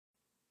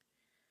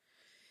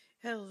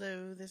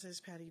Hello, this is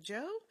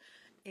Pattyjo,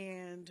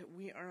 and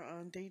we are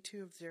on day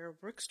 2 of Darrell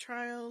Brooks'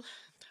 trial.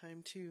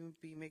 Time to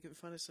be making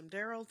fun of some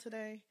Darrell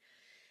today,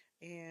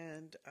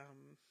 and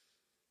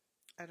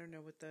I don't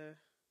know what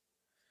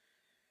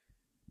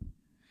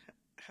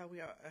how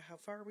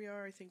far we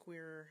are. I think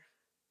we're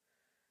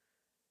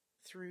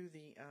through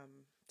the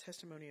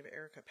testimony of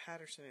Erica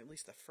Patterson, at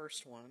least the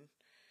first one.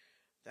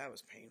 That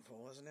was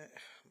painful, wasn't it?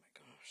 Oh my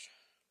gosh.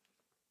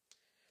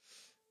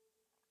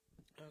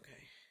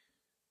 Okay.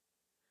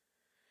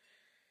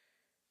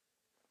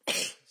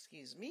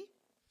 Excuse me.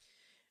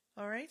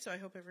 All right, so I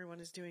hope everyone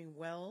is doing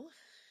well.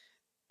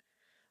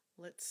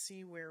 Let's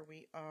see where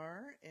we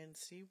are and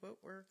see what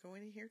we're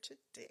going to hear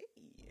today.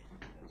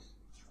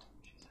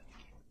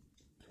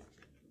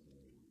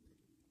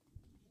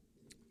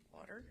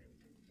 Water.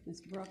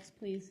 Mr. Brooks,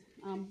 please.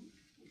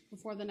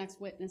 Before the next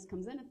witness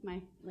comes in, if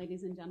my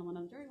ladies and gentlemen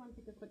of the jury want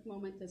to take a quick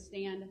moment to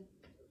stand.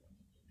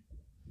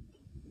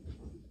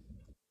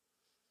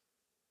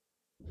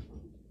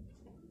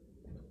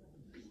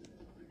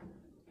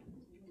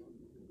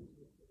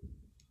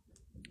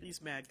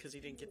 He's mad because he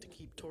didn't get to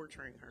keep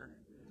torturing her.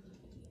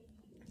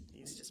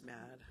 He's just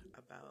mad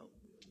about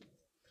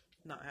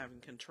not having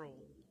control.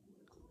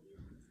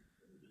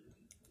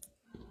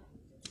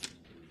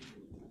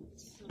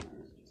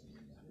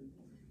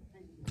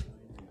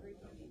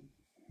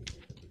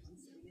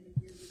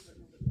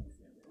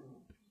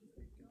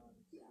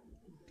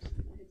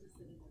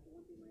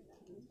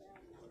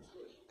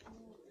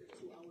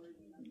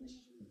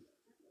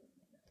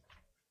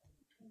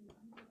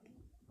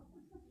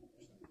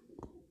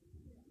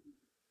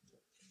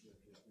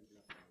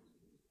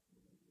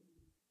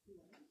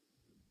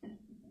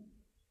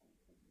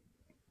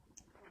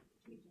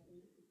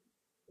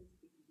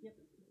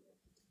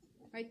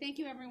 All right, thank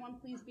you, everyone.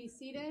 Please be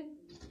seated.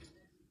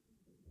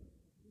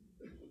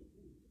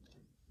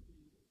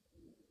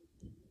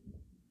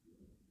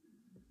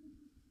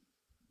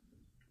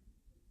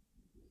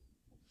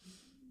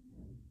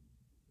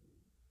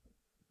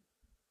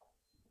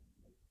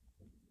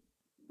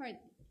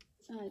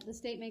 All right, the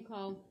state may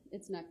call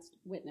its next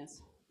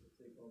witness.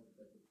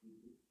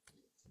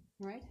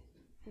 All right,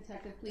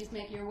 detective, please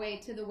make your way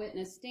to the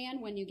witness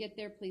stand. When you get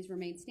there, please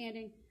remain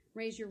standing.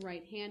 Raise your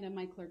right hand, and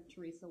my clerk,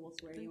 Teresa, will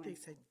swear you in. I think they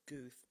said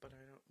goof, but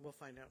we'll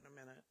find out in a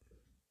minute.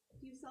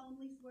 Do you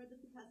solemnly swear that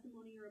the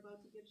testimony you're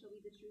about to give shall be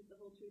the truth, the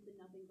whole truth, and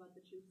nothing but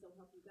the truth, so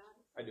help you God?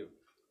 I do.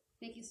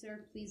 Thank you,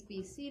 sir. Please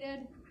be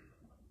seated.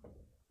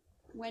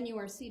 When you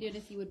are seated,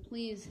 if you would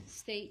please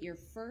state your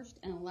first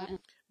and last.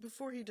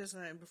 Before he does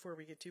that, and before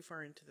we get too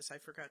far into this, I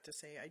forgot to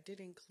say I did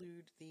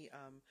include the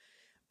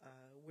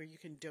where you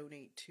can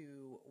donate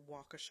to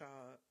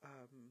WAUKESHA,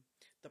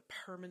 the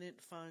permanent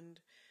fund,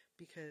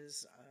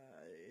 because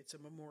it's a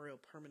memorial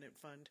permanent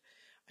fund.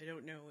 I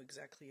don't know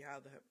exactly how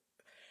the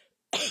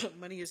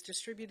money is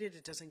distributed.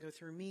 It doesn't go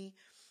through me,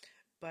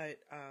 but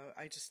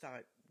I just thought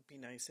it'd be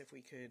nice if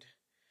we could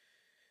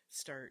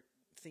start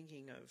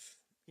thinking of,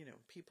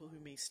 people who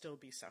may still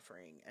be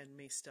suffering and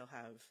may still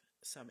have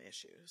some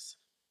issues.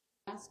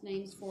 Last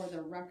names for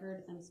the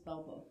record and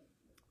spell both.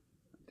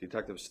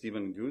 Detective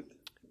Stephen Guth.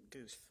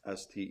 Guth.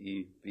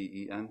 Steven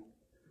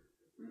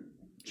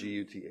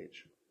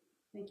Guth.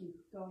 Thank you.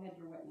 Go ahead,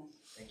 your witness.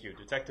 Thank you.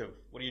 Detective,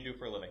 what do you do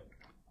for a living?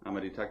 I'm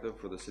a detective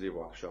for the City of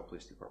Waukesha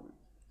Police Department.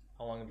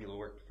 How long have you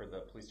worked for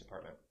the police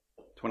department?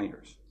 20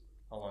 years.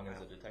 How long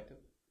as a detective?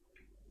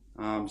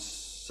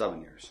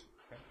 7 years.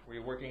 Okay. Were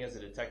you working as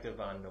a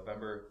detective on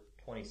November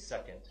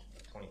 22nd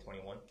of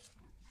 2021?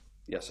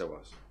 Yes, I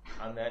was.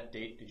 On that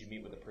date, did you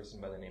meet with a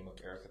person by the name of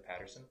Erica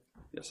Patterson?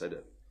 Yes, I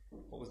did.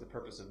 What was the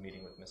purpose of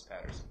meeting with Ms.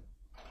 Patterson?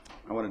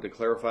 I wanted to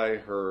clarify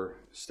her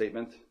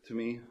statement to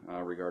me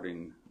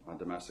regarding a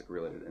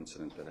domestic-related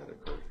incident that had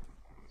occurred.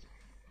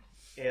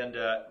 And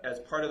as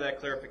part of that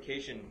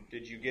clarification,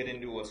 did you get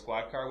into a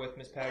squad car with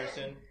Ms.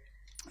 Patterson?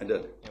 I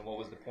did. And what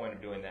was the point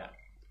of doing that?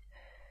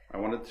 I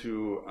wanted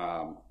to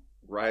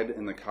ride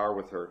in the car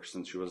with her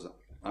since she was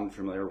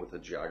unfamiliar with the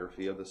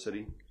geography of the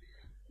city,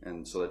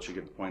 and so that she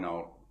could point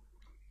out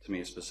to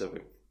me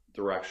specific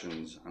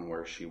directions on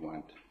where she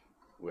went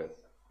with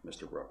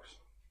Mr. Brooks.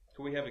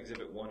 Could we have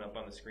Exhibit 1 up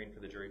on the screen for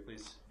the jury,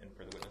 please, and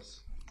for the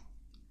witness?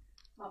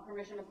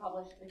 Permission to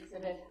publish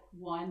Exhibit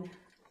 1.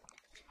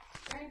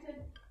 Granted.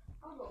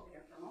 I'll go over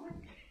here for a moment.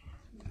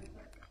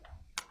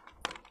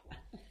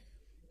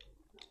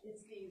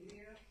 It's the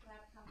rear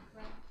laptop,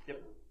 right?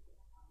 Yep.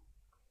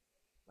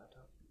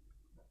 Laptop.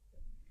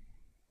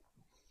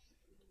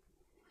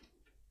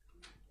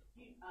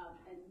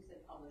 And you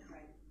said publish,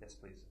 right? Yes,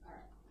 please. All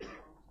right.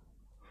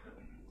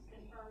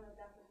 Confirm that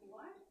that's what you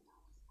want?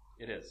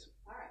 It is.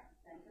 All right.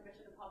 Then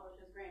permission to publish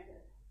is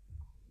granted.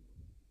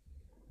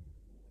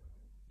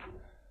 Can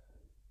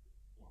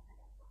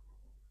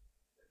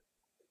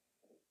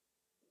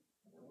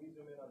we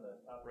zoom in on the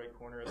top right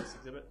corner of this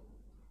exhibit?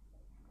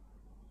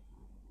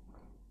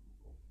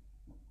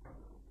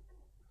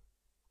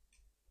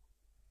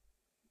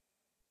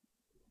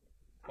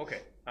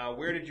 Okay.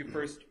 Where did you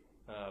first,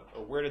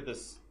 or where did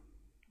this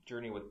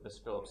journey with Ms.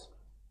 Phillips,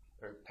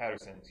 or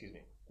Patterson, excuse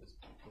me,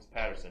 Ms.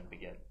 Patterson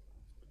begin?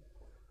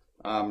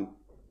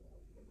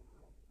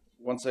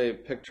 Once I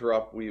picked her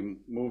up, we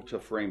moved to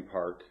Frame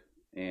Park,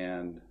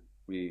 and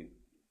we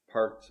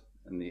parked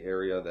in the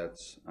area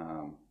that's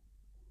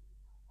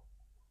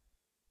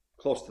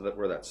close to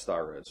where that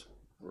star is,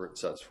 where it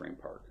says Frame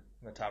Park.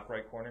 In the top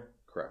right corner?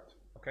 Correct.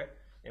 Okay.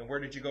 And where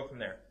did you go from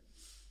there?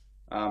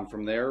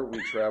 From there,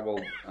 we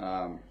traveled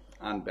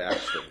on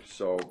Baxter.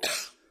 So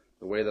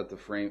the way that the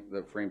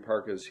frame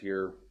park is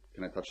here,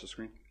 can I touch the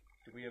screen?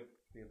 Do we have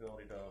the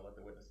ability to let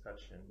the witness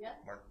touch and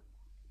Yep. mark?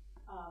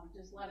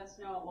 Just let us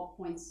know at what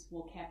points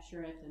we'll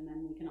capture it, and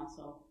then we can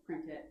also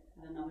print it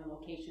at another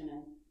location,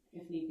 and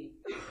if need be.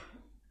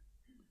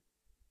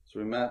 So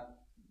we met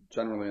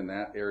generally in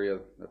that area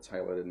that's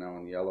highlighted now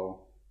in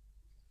yellow.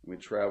 We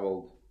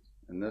traveled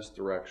in this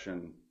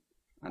direction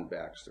on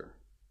Baxter.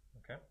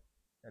 Okay.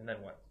 And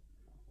then what?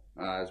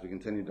 As we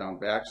continued down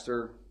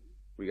Baxter,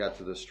 we got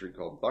to this street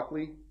called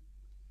Buckley,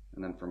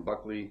 and then from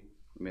Buckley,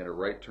 we made a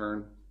right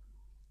turn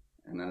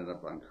and ended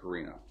up on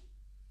Carina.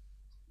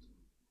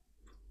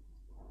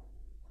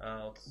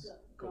 Let's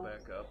go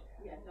back up.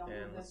 Yeah, don't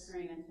And move the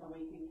screen until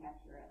we can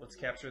capture it. Let's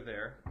capture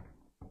there.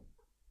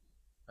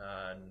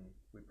 And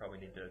we probably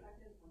need to.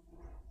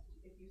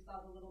 If you saw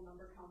the little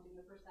number counting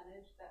the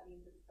percentage, that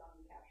means it's done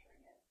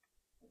capturing it.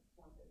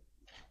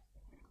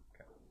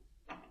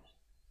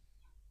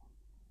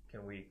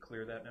 Can we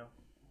clear that now?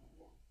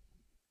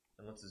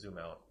 And let's zoom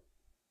out.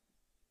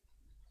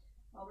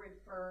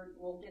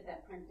 We'll get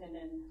that printed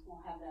and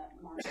we'll have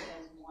that marked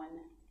as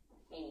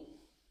 1A.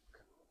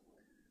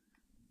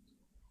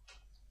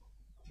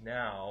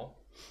 Now,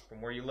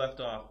 from where you left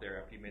off there,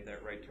 after you made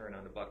that right turn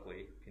onto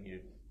Buckley, can you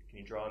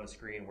draw on the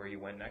screen where you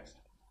went next?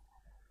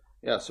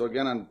 Yeah, so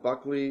again on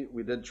Buckley,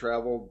 we did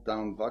travel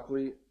down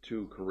Buckley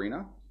to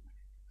Carina.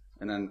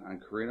 And then on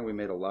Carina, we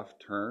made a left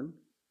turn,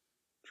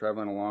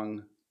 traveling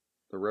along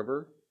the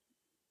river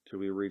till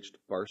we reached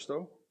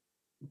Barstow.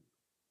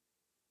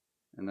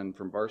 And then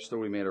from Barstow,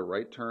 we made a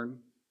right turn,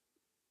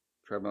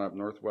 traveling up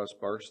northwest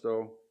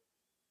Barstow,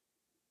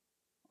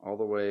 all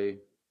the way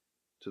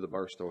to the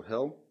Barstow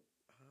Hill.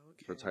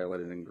 Okay. It's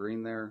highlighted in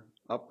green there,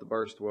 up the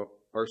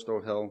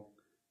Barstow Hill,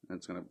 and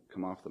it's going to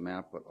come off the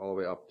map, but all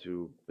the way up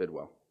to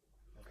Bidwell.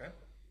 Okay.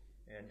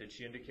 And did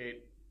she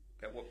indicate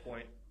at what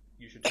point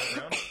you should turn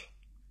around?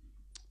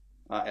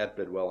 At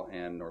Bidwell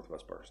and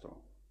northwest Barstow.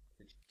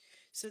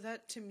 So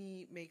that to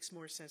me makes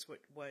more sense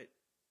what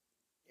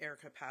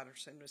Erica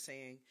Patterson was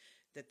saying,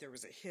 that there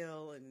was a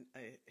hill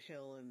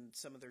and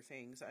some other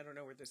things. I don't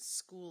know where the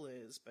school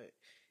is, but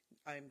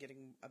I'm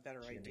getting a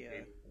better She idea.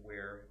 indicate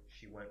where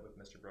she went with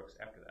Mr. Brooks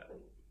after that.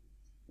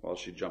 Well,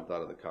 she jumped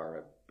out of the car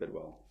at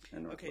Bidwell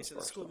and northwest Okay, so the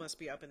Barstow. school must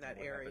be up in that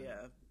What happened,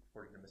 area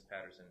according to Ms.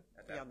 Patterson,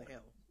 at that beyond the point?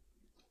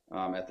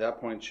 hill. At that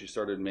point, she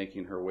started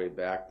making her way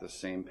back the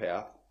same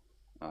path,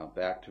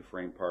 back to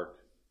Frame Park.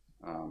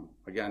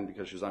 Again,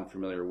 because she was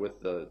unfamiliar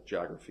with the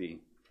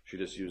geography, she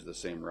just used the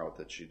same route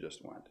that she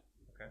just went.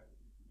 Okay.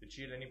 Did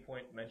she at any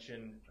point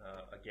mention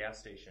a gas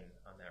station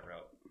on that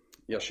route?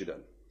 Yes, she did.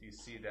 Do you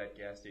see that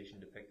gas station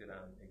depicted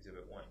on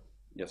Exhibit 1?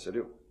 Yes, I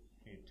do.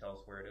 Can you tell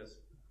us where it is?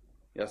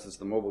 Yes, it's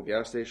the mobile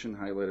gas station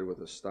highlighted with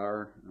a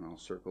star, and I'll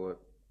circle it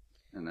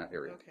in that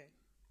area. Okay.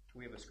 Do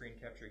we have a screen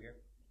capture here?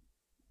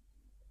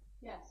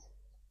 Yes.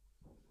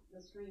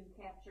 The screen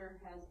capture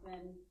has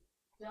been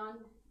done.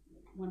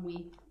 When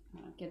we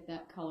get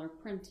that color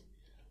print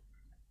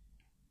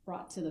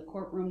brought to the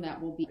courtroom,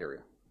 that will be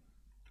Area.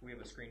 Do we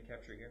have a screen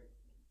capture here?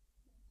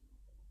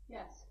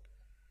 Yes.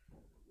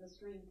 The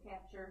screen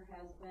capture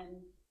has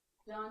been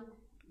done.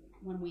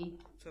 When we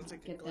Sounds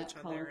like a get that glitch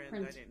on color their end.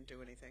 print I didn't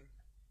do anything.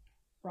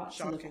 brought to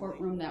the Shockingly.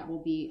 courtroom, that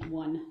will be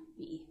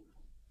 1B.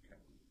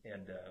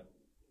 And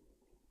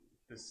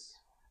this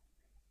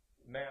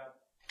map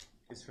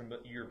is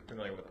you're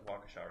familiar with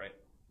Waukesha, right?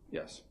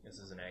 Yes. This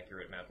is an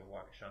accurate map of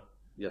Waukesha.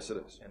 Yes,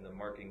 it is. And the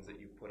markings that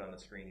you put on the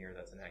screen here,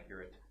 that's an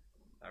accurate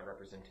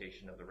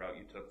representation of the route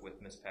you took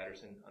with Ms.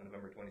 Patterson on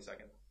November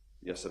 22nd.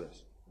 Yes, it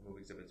is. Move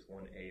exhibits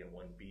 1A and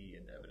 1B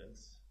into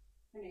evidence.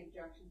 Any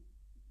objection?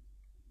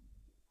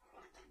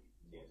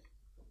 Yes.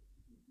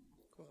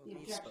 Well, The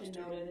he's objection supposed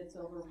to. noted, it's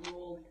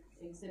overruled.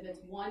 Exhibits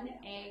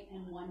 1A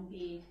and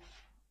 1B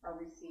are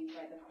received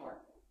by the court.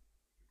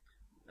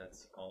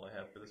 That's all I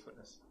have for this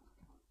witness.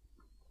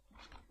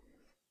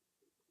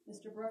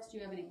 Mr. Brooks, do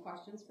you have any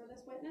questions for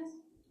this witness?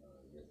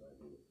 Yes, I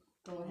do.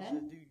 Go ahead.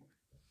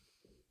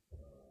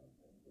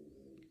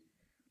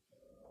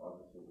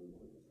 Officer Lee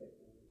was a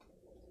detective.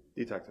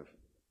 Detective.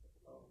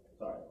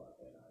 Sorry about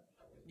that.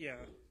 Yeah,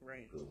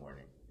 right. Good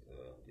morning,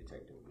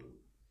 Detective Blue.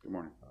 Good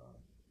morning.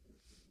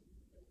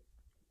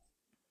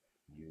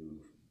 You've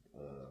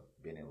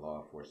been in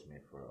law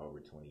enforcement for over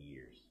 20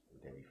 years.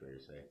 Would that be fair to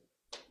say?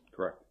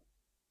 Correct.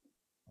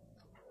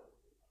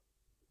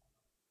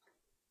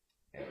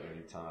 At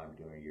any time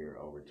during your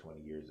over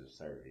 20 years of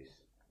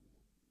service,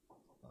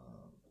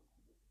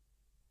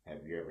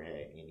 have you ever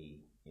had any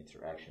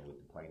interaction with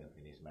the plaintiff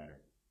in this matter?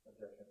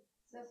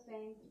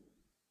 Sustained.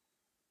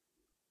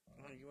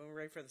 Oh, you went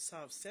right for the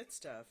soft sit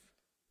stuff.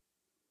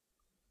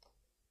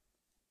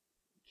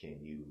 Can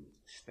you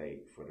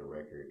state for the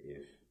record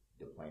if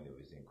the plaintiff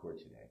is in court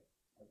today.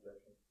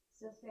 Objection.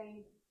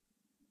 Sustained.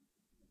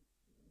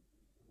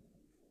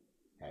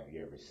 Have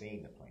you ever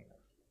seen the plaintiff?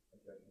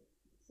 Objection.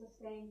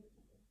 Sustained.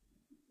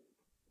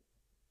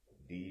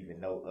 Do you even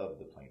know of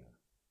the plaintiff?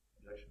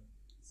 Objection.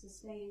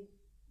 Sustained.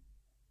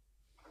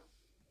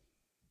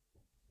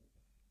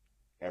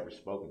 Ever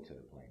spoken to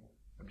the plaintiff?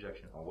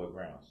 Objection. On what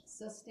grounds?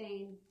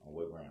 Sustained. On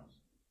what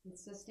grounds?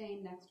 It's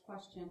sustained. Next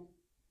question.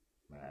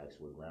 May I ask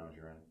what grounds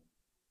you're on?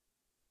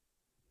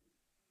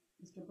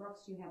 Mr.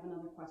 Brooks, do you have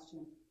another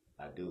question?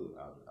 I do.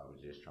 I was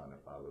just trying to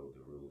follow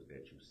the rules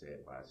that you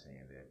said by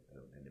saying that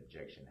an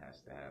objection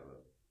has to have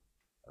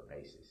a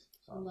basis.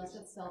 So Unless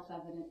it's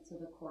self-evident to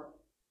the court.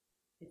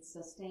 It's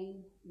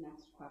sustained.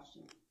 Next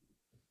question.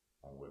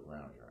 On what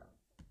grounds you're on?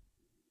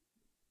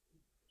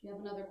 Do you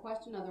have another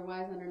question?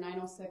 Otherwise, under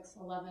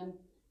 906.11,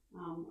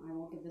 I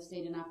will give the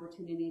state an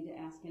opportunity to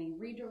ask any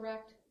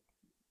redirect.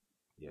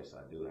 Yes,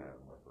 I do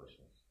have more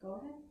questions. Go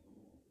ahead.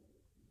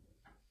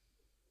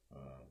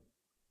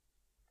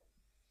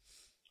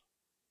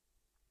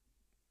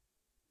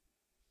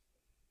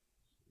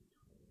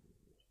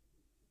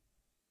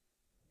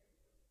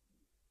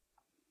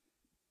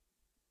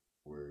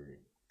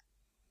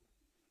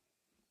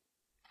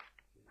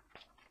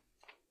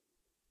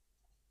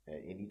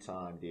 At any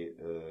time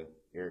did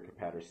Erica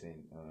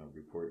Patterson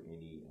report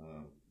any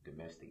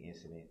domestic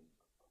incident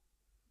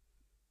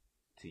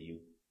to you?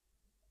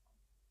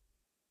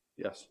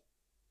 Yes.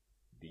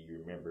 Do you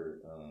remember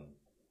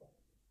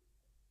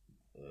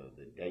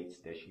the dates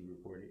that she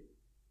reported,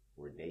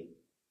 or date?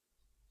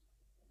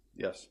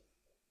 Yes.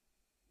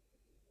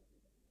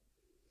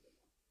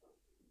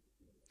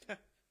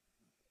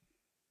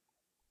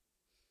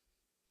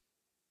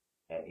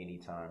 At any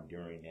time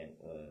during that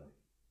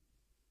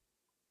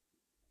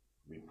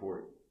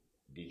report,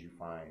 did you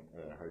find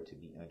her to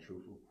be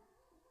untruthful?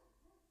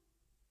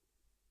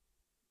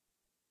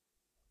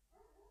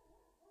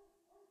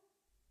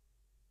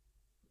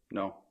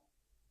 No.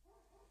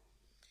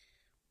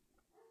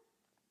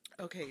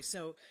 Okay,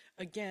 so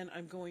again,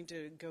 I'm going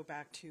to go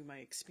back to my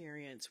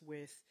experience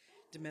with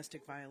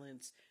domestic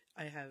violence.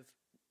 I have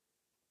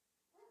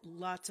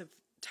lots of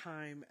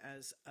time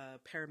as a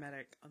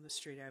paramedic on the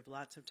street. I have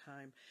lots of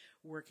time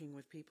working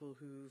with people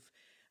who've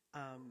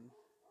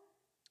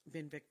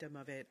been victim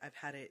of it. I've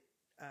had it,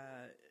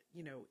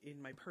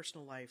 in my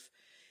personal life.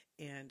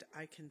 And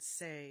I can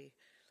say,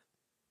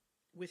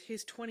 with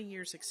his 20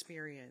 years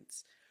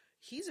experience,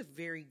 he's a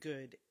very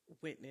good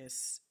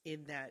witness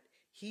in that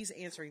he's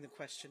answering the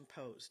question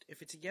posed.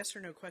 If it's a yes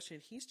or no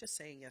question, he's just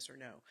saying yes or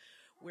no.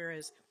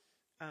 Whereas,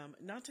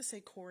 not to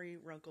say Corey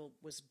Runkle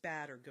was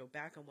bad or go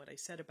back on what I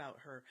said about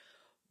her,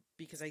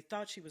 because I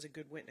thought she was a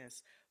good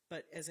witness,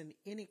 but as an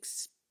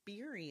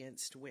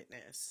inexperienced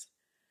witness,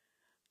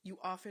 you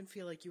often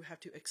feel like you have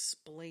to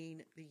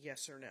explain the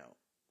yes or no.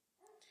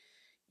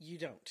 You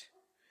don't.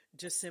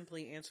 Just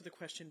simply answer the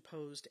question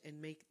posed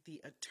and make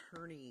the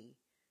attorney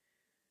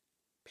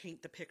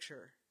paint the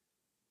picture.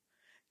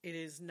 It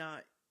is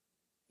not,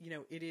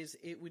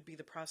 it would be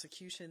the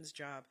prosecution's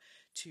job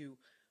to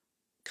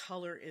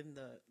color in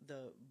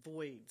the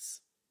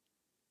voids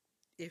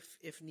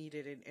if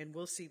needed. And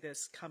we'll see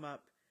this come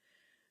up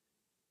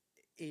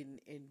in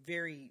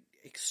very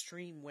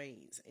extreme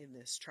ways in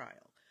this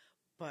trial.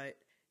 But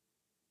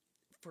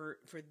for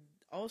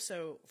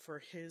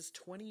his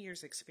 20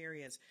 years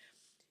experience,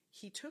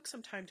 he took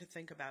some time to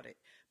think about it,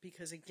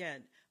 because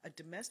again, a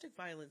domestic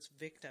violence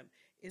victim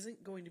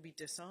isn't going to be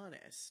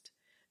dishonest.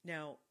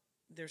 Now,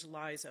 there's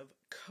lies of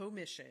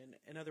commission.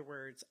 In other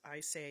words,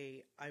 I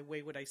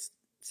weigh what I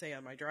say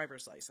on my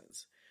driver's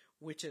license,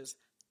 which is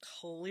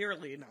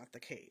clearly not the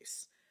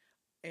case.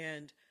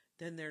 And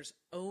then there's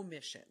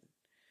omission,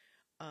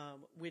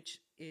 which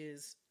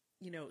is,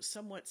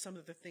 somewhat some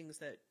of the things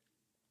that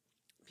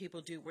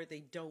people do where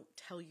they don't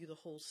tell you the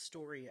whole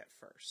story at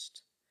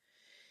first.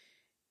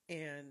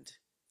 And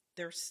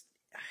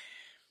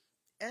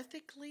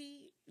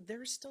ethically,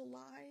 there's still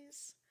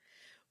lies,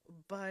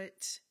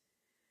 but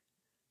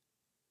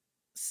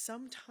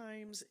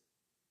sometimes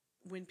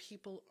when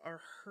people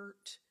are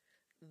hurt,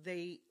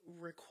 they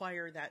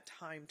require that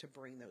time to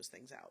bring those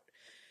things out.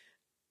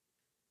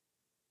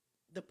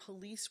 The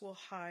police will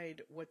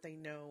hide what they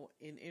know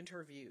in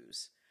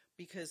interviews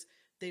because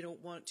they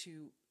don't want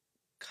to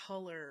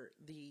color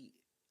the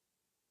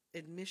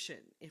admission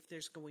if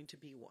there's going to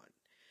be one.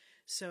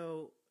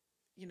 So,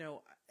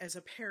 as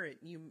a parent,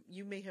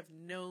 you may have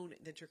known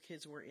that your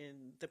kids were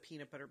in the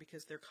peanut butter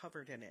because they're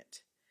covered in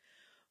it,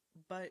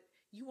 but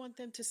you want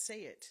them to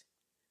say it.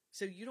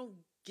 So you don't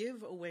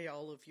give away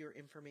all of your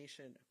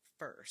information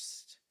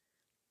first.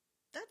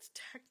 That's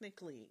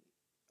technically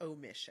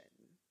omission,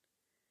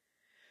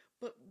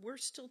 but we're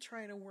still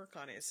trying to work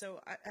on it.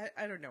 So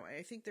I don't know.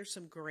 I think there's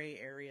some gray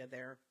area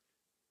there.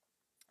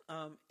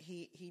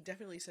 He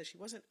definitely says she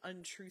wasn't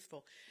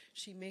untruthful.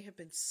 She may have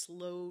been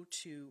slow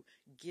to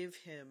give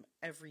him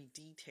every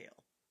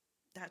detail.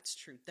 That's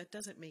true. That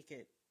doesn't make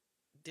it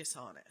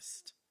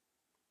dishonest.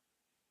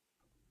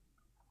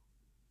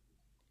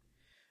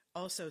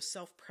 also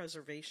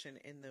self-preservation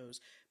in those,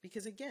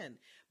 because again,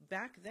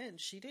 back then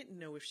she didn't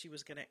know if she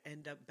was going to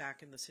end up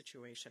back in the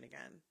situation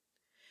again.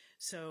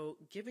 So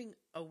giving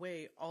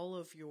away all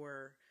of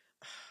your,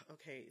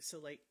 okay, so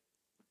like,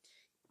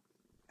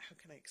 how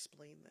can I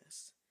explain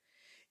this?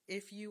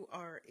 If you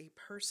are a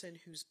person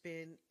who's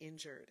been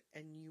injured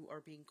and you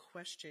are being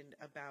questioned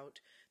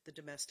about the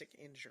domestic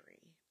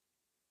injury,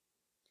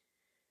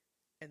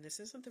 and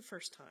this isn't the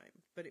first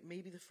time, but it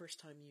may be the first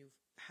time you've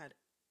had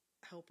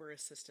help or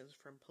assistance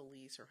from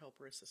police or help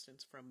or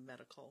assistance from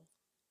medical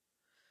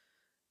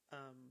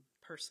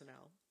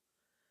personnel,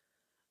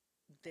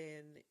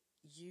 then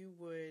you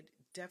would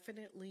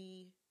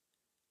definitely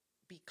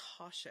be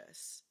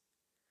cautious,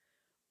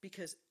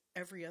 because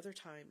every other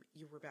time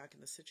you were back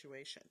in the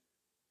situation.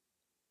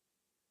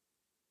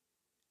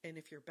 And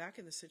if you're back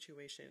in the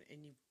situation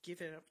and you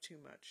give it up too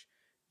much,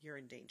 you're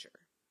in danger.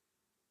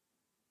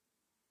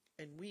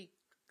 And we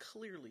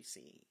clearly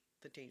see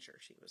the danger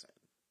she was in.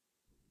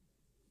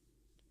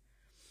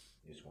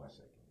 Just 1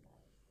 second.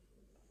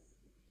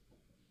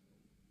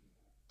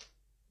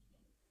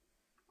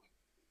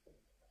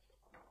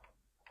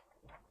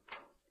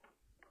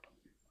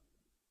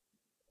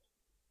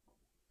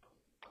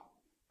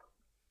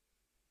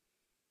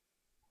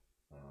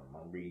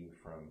 I'm reading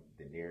from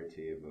the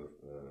narrative of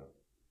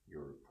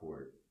your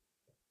report,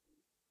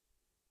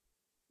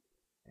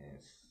 and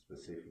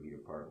specifically the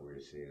part where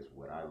it says,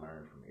 what I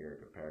learned from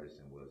Erica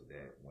Patterson was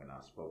that when I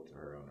spoke to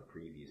her on the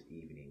previous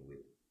evening with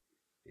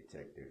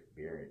Detective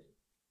Barrett,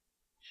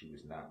 she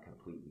was not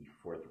completely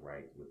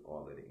forthright with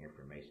all of the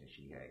information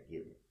she had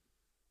given.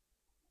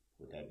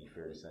 Would that be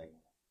fair to say?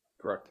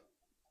 Correct.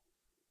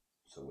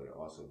 So would it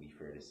also be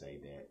fair to say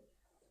that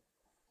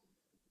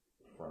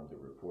from the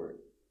report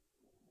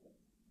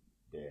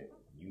that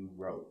you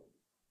wrote,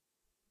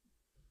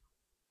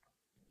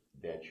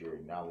 that you're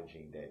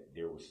acknowledging that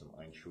there was some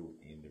untruth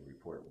in the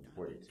report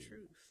reported to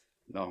you?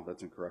 No,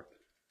 that's incorrect.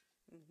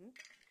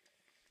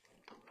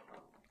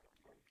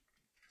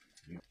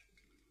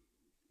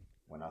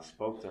 When I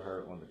spoke to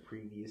her on the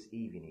previous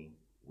evening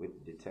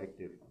with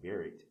Detective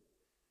Barrett,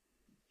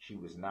 she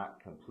was not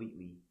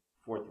completely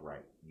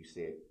forthright. You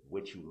said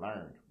what you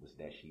learned was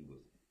that she was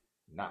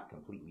not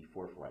completely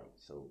forthright.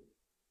 So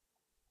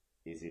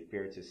is it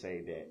fair to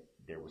say that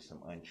there was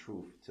some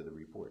untruth to the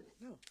report?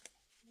 No.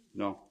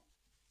 No.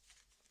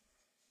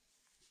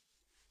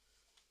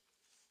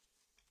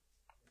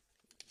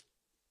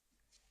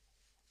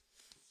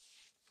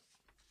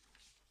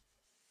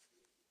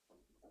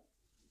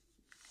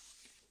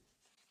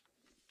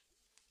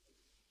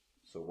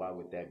 So why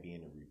would that be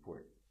in the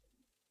report?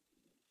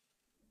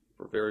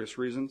 For various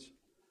reasons.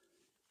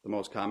 The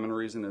most common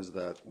reason is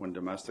that when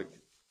domestic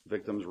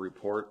victims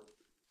report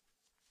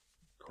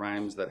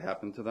crimes that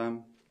happen to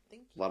them,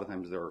 a lot of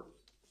times they're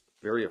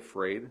very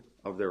afraid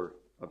of their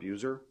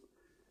abuser,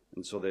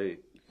 and so they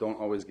don't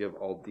always give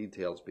all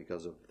details,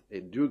 because if they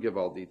do give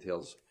all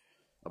details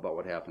about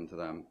what happened to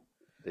them,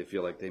 they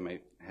feel like they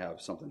might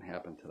have something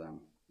happen to them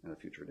at a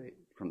future date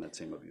from that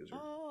same abuser.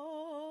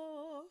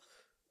 Oh,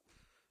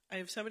 I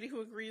have somebody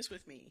who agrees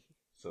with me.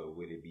 So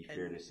would it be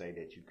fair to say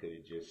that you could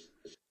have just...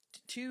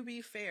 To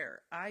be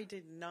fair,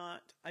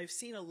 I've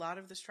seen a lot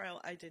of this trial.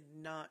 I did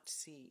not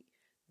see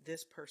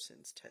this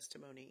person's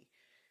testimony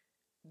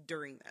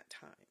during that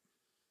time.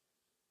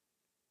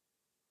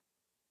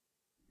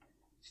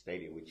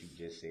 Stated what you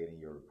just said in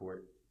your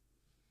report?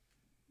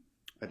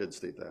 I did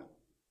state that.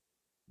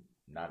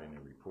 Not in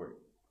the report.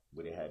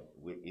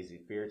 Is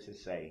it fair to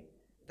say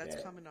that's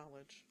that common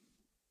knowledge?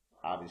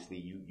 Obviously,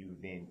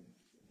 you've been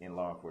in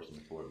law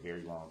enforcement for a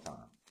very long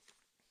time.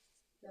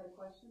 Is that a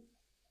question?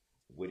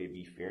 Would it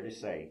be fair to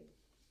say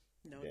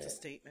No, it's a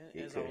statement.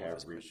 it as could all of have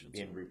his questions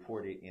been are.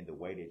 reported in the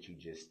way that you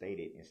just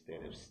stated,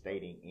 instead of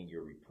stating in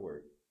your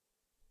report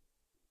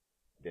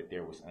that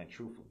there was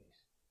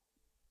untruthfulness?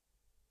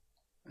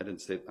 I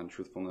didn't state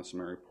untruthfulness in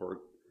my report.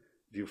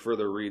 If you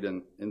further read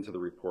into the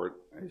report,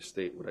 I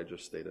state what I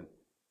just stated.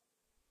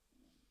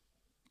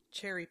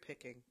 Cherry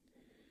picking.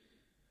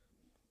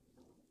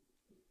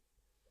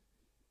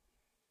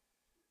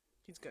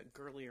 He's got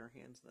girlier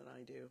hands than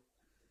I do.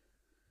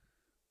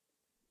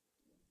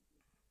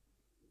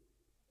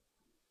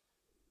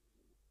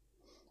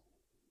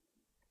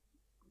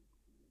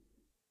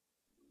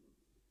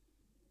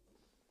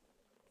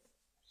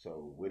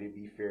 So would it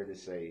be fair to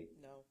say,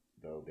 No.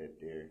 though,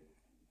 that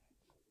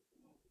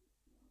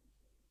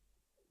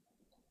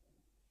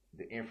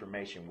the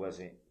information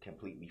wasn't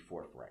completely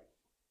forthright?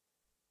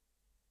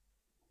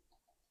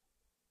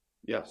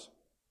 Yes.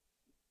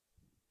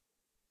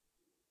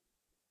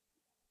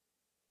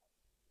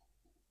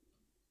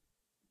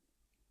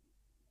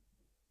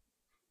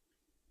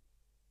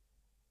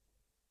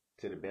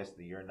 To the best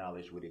of your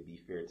knowledge, would it be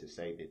fair to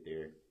say that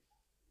there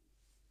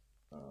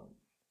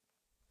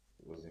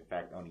was in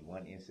fact only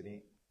one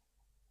incident?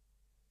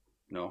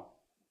 No.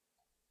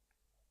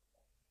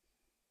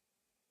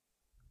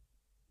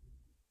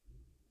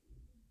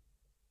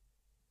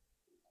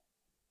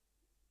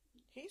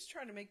 He's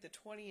trying to make the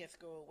 20th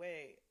go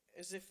away,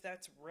 as if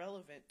that's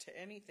relevant to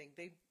anything.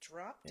 They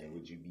dropped it. And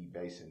would you be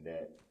basing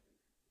that,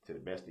 to the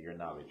best of your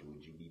knowledge,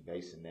 would you be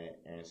basing that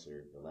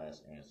answer, the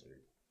last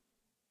answer,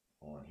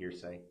 on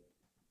hearsay?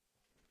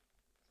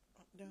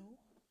 No.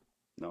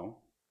 No.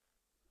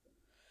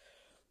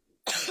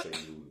 So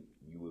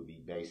you would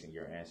be basing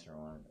your answer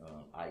on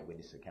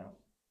eyewitness account?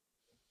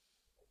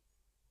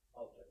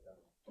 I'll check that.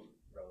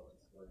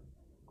 Relevance.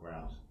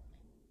 Grounds.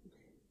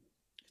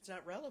 It's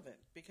not relevant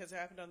because it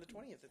happened on the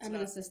 20th. It's I'm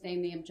going not, to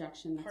sustain the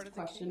objection. That's part a of the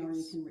question, or you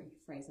case. can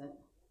rephrase it.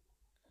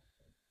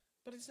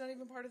 but it's not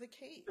even part of the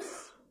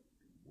case.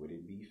 Would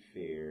it be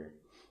fair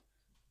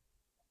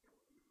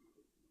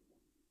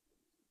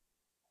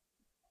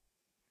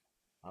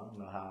I don't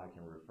know how I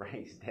can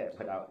rephrase that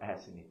without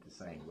asking it the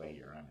same way,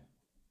 Your Honor.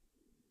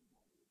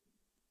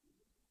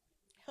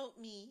 Help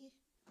me,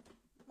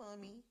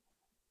 Mommy.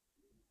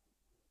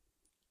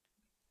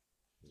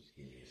 Just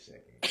give me a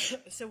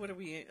second. So what are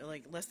we,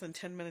 like, less than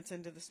 10 minutes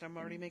into this and I'm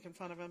already making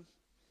fun of him?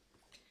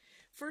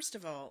 First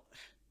of all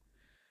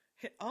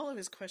of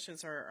his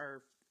questions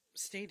are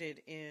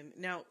stated in,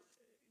 now,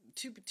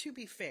 to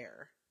be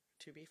fair,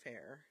 if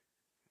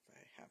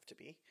I have to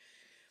be,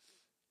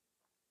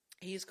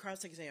 he is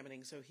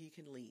cross-examining so he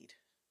can lead.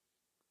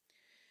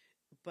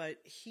 But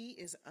he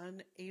is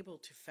unable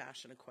to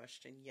fashion a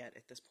question yet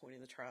at this point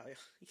in the trial.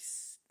 He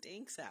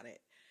stinks at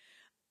it.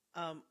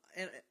 And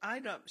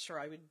I'm not sure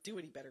I would do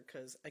any better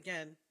because,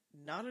 again,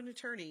 not an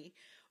attorney.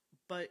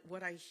 But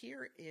what I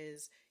hear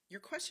is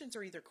your questions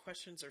are either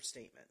questions or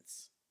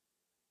statements.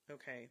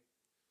 Okay?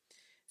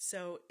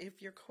 So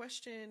if your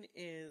question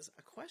is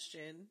a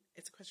question,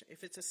 it's a question.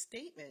 If it's a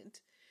statement,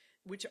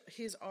 which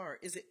his are,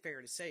 is it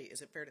fair to say?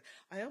 Is it fair to...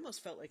 I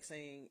almost felt like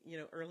saying,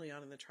 early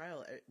on in the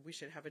trial, we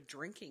should have a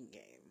drinking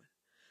game.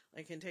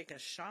 Like, and take a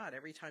shot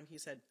every time he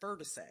said, fair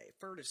to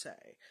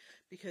say.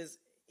 Because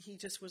he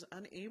just was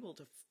unable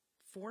to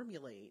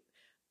formulate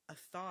a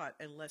thought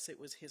unless it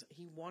was his...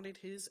 He wanted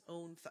his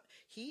own thought.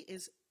 He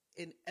is,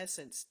 in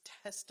essence,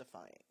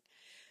 testifying.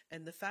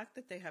 And the fact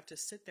that they have to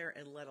sit there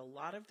and let a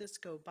lot of this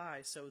go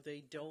by so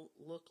they don't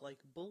look like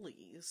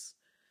bullies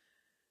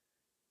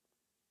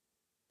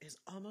is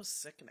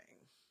almost sickening.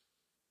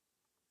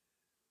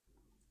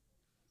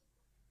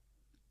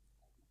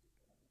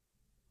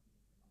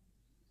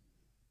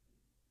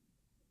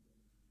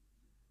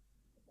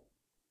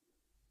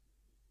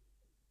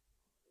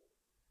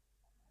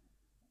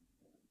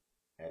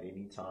 At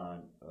any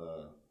time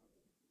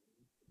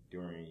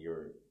during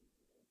your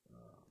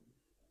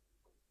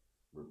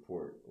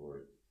report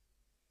or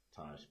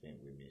time spent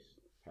with Ms.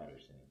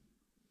 Patterson,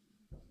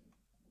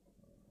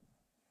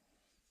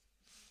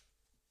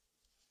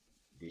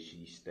 did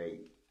she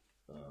state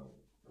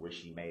where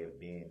she may have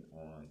been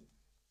on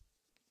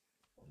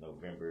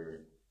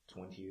November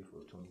 20th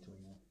of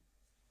 2021?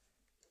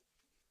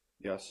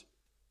 Yes.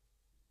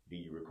 Do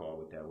you recall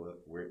what that was?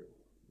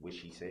 What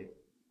she said?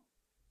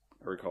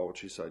 I recall what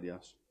she said,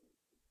 yes.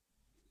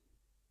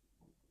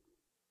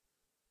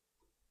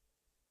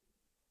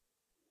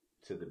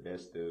 To the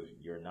best of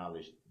your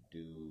knowledge, do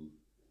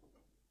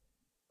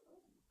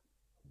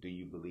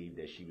you believe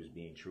that she was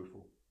being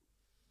truthful?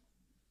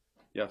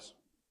 Yes.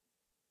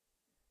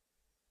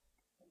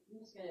 I'm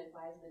just going to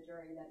advise the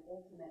jury that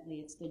ultimately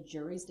it's the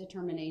jury's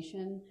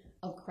determination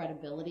of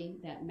credibility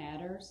that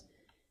matters.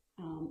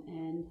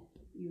 And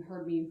you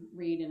heard me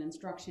read an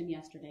instruction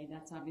yesterday.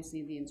 That's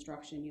obviously the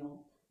instruction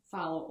you'll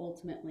follow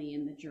ultimately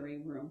in the jury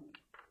room.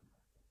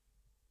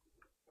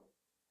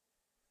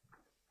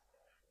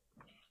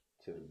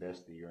 To the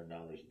best of your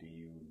knowledge, do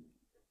you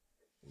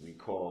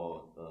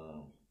recall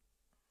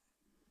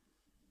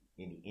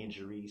any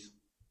injuries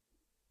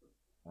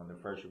on the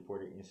first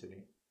reported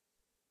incident?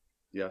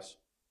 Yes.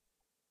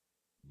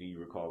 Do you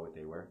recall what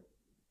they were?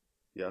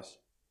 Yes.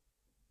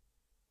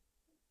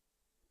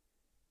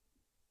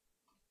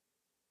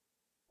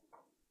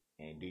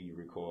 And do you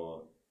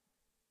recall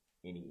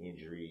any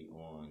injury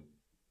on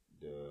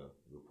the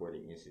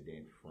reported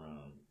incident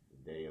from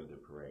the day of the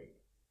parade?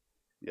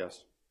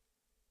 Yes.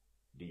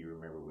 Do you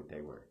remember what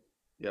they were?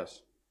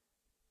 Yes.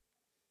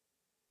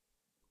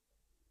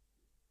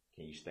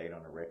 Can you state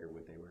on the record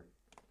what they were?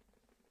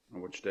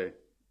 On which day?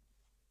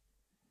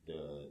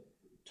 The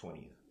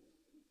 20th.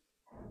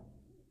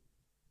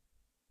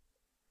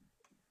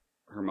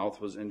 Her mouth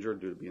was injured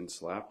due to being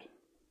slapped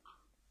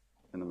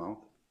in the mouth.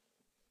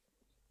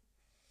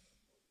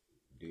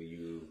 Do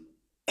you...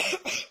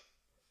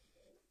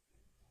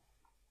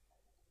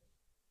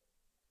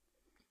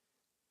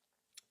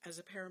 As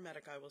a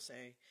paramedic, I will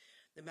say,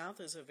 the mouth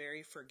is a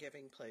very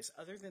forgiving place.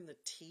 Other than the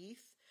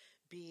teeth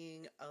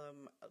being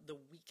the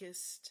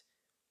weakest,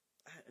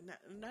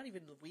 not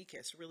even the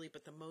weakest, really,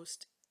 but the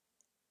most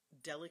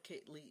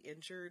delicately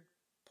injured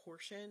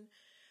portion.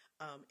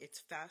 It's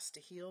fast to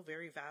heal,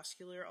 very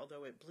vascular,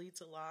 although it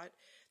bleeds a lot.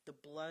 The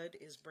blood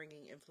is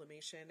bringing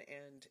inflammation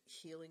and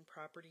healing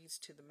properties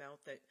to the mouth,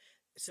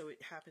 so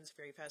it happens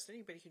very fast.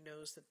 Anybody who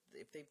knows that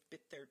if they've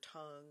bit their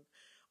tongue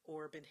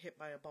or been hit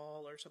by a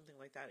ball or something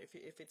like that,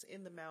 if it's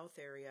in the mouth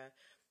area,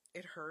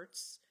 it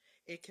hurts,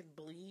 it can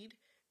bleed,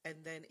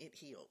 and then it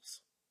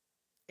heals.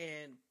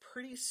 And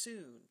pretty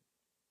soon,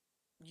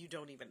 you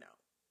don't even know,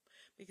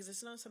 because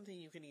it's not something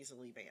you can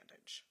easily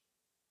bandage.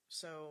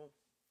 So,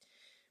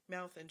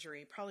 mouth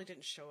injury probably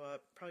didn't show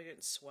up, probably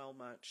didn't swell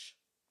much.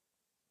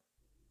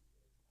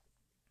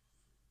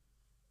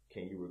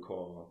 Can you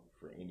recall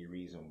for any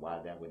reason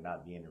why that would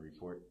not be in the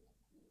report?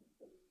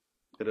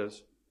 It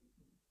is.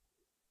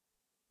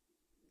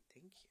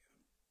 Thank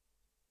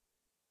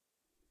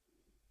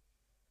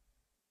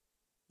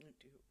you.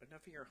 Do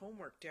enough of your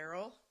homework,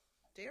 Darrell.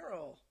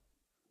 Darrell.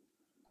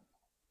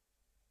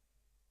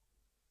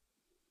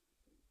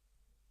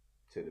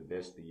 To the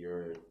best of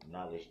your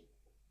knowledge,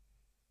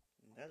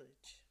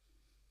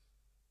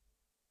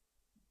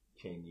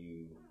 can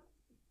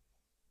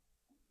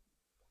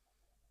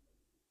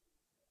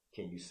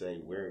you say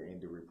where in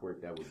the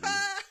report that would be?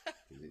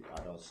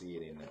 I don't see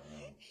it in the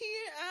He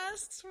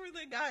asks for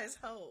the guy's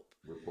help.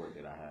 report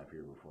that I have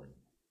here before me.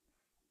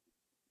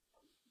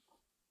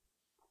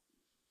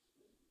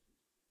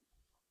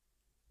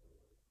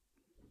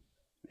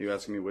 Are you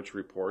asking me which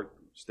report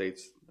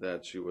states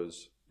that she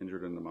was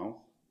injured in the mouth?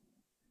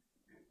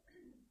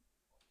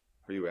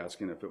 Are you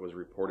asking if it was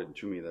reported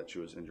to me that she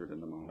was injured in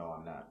the mouth? No,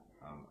 I'm not.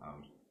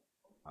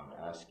 I'm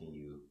asking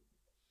you,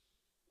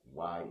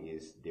 why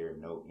is there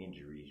no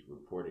injuries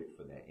reported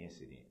for that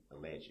incident,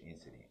 alleged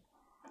incident?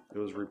 It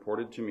was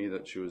reported to me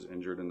that she was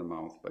injured in the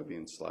mouth by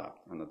being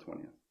slapped on the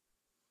 20th.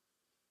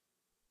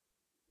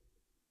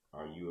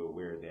 Are you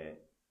aware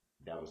that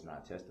that was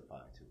not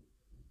testified to?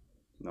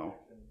 No.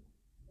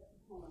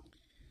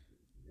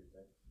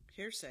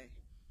 Hearsay.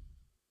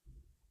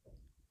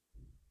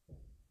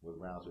 What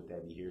grounds would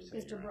that be hearsay?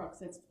 Mr.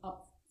 Brooks, it's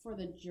up for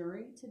the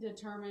jury to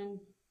determine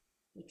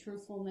the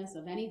truthfulness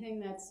of anything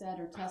that's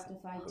said or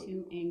testified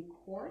to in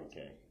court.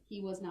 Okay.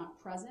 He was not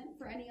present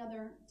for any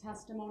other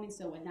testimony,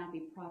 so it would not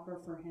be proper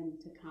for him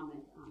to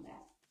comment on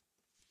that.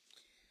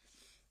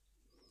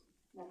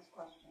 Next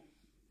question.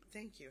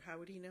 Thank you. How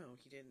would he know?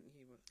 He didn't.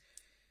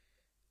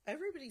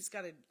 Everybody's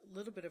got a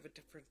little bit of a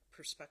different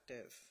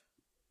perspective.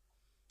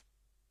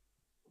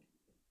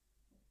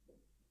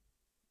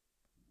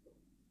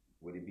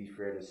 Would it be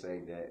fair to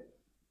say that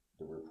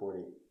the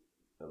reported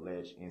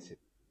alleged incident?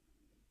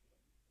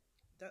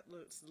 That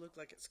looked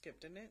like it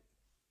skipped, didn't it?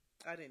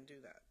 I didn't do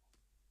that.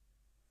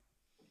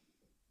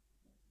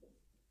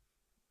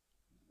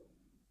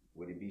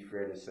 Would it be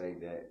fair to say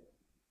that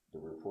the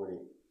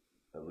reported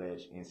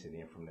alleged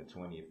incident from the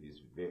 20th is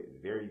very,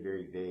 very,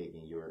 very vague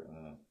in your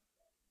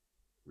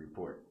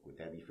report? Would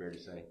that be fair to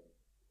say?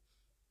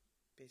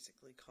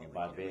 Basically, calling and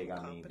by him vague, I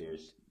mean incompetent.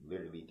 there's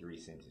literally 3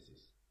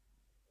 sentences.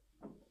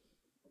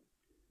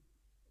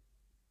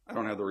 I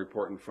don't have the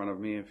report in front of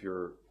me. If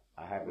you're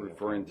I have it in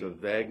referring front to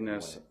of me.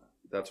 vagueness,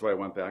 that's why I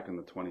went back on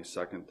the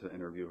 22nd to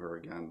interview her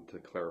again to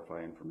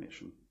clarify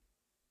information.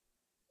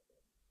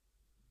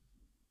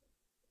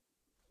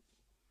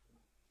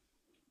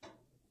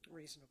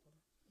 Reasonable.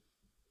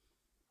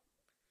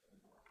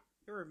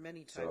 There were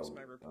many times So,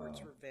 my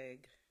reports were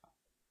vague.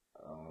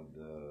 On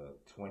the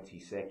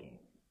 22nd,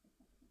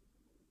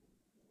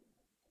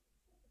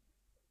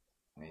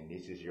 and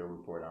this is your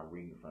report I'm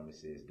reading from, it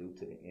says, due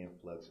to the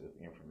influx of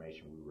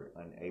information, we were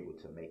unable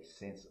to make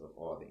sense of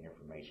all the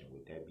information.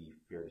 Would that be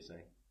fair to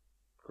say?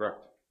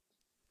 Correct.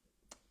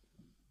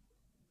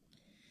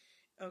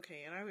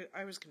 Okay, and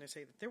I was going to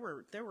say that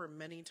there were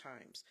many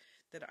times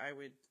that I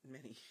would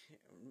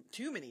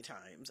too many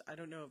times. I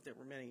don't know if there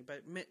were many,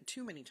 but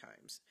too many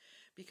times,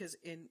 because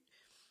in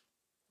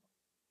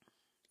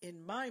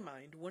my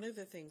mind, one of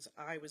the things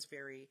I was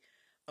very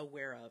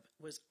aware of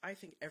was I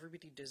think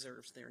everybody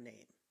deserves their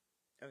name.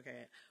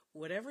 Okay,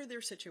 whatever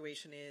their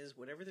situation is,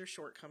 whatever their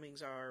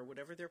shortcomings are,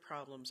 whatever their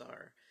problems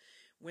are,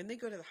 when they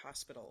go to the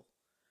hospital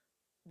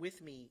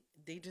with me,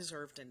 they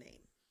deserved a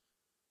name.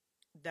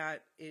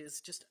 That is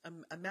just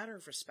a matter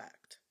of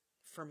respect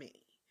for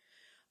me.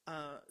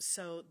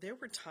 So there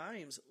were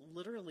times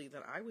literally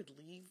that I would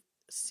leave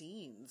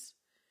scenes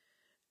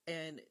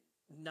and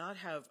not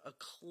have a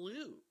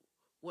clue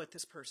what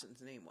this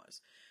person's name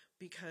was,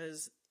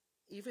 because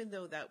even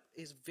though that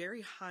is very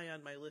high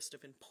on my list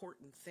of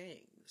important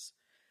things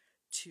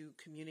to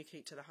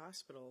communicate to the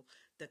hospital,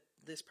 that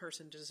this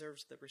person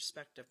deserves the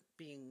respect of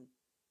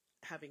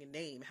having a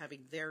name,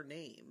 having their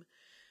name.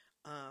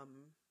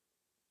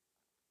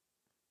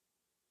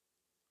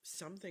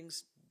 Some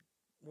things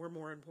were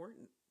more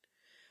important.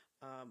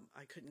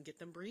 I couldn't get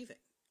them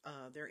breathing.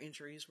 Their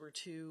injuries were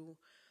too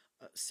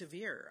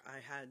severe. I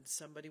had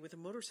somebody with a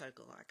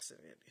motorcycle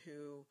accident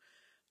who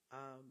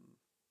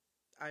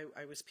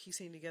I was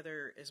piecing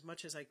together as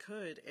much as I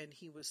could, and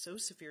he was so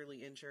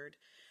severely injured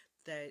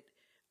that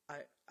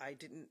I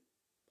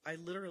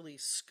literally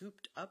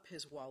scooped up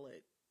his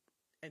wallet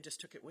and just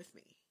took it with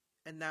me.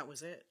 And that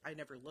was it. I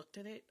never looked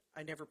at it.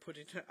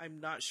 I'm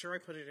not sure I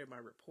put it in my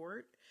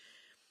report,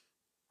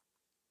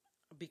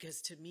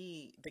 because to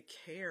me, the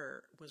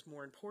care was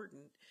more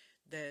important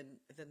than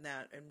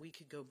that. And we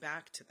could go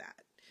back to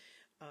that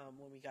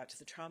when we got to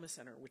the trauma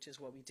center, which is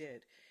what we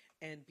did.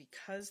 And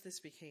because this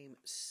became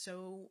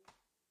so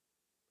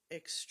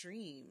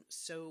extreme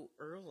so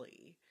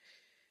early,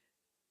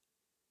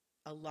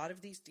 a lot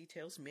of these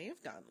details may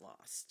have gotten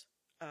lost,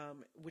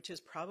 which is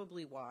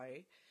probably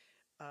why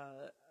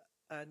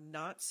a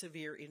not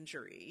severe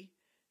injury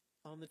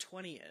on the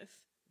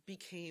 20th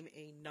became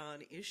a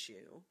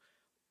non-issue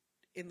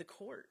in the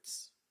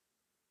courts.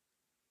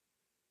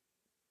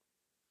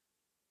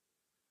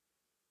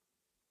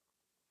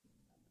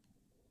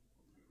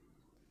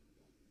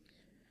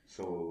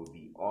 So it would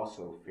be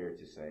also fair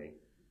to say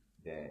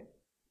that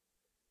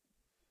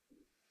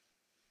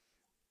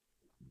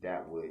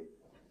that would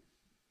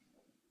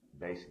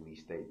basically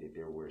state that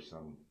there were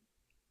some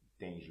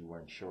things you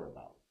weren't sure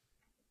about.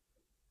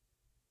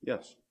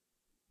 Yes.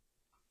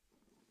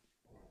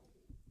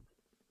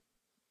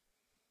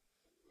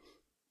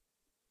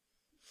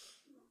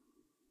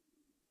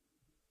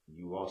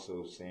 You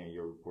also say in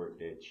your report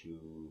that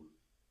you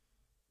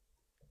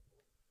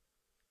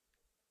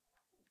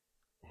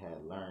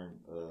had learned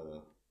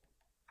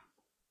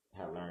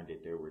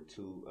that there were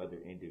two other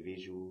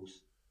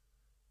individuals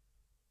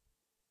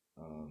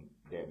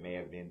that may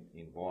have been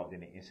involved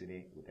in the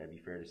incident. Would that be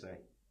fair to say?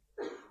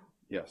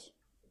 Yes.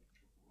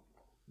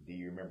 Do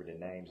you remember the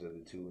names of the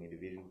two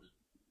individuals?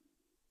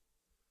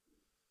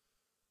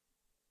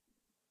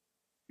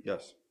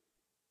 Yes.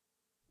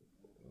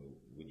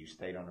 Would you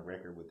state on the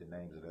record what the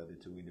names of the other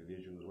two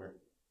individuals were?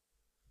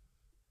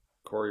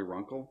 Corey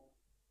Runkle,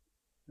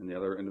 and the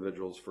other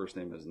individual's first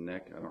name is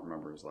Nick. I don't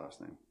remember his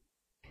last name.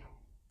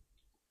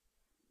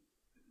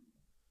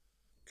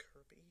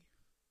 Kirby.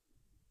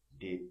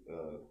 Did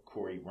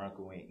Corey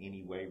Runkle in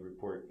any way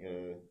report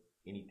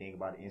anything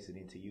about the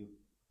incident to you?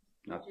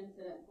 Not. Which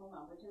incident? Hold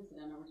on, which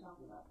incident are we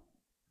talking about?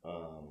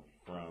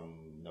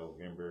 From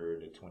November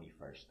the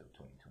 21st of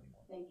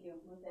 2021. Thank you.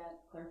 With that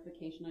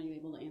clarification, are you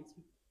able to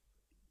answer?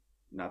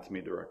 Not to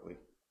me directly.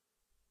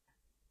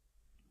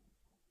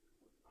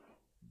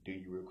 Do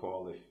you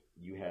recall if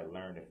you had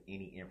learned of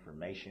any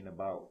information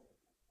about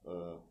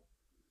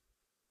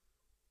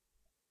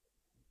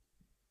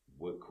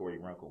what Corey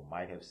Runkle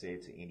might have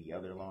said to any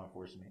other law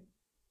enforcement?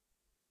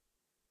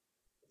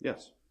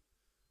 Yes.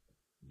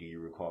 Do you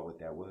recall what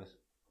that was?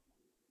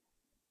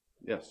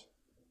 Yes.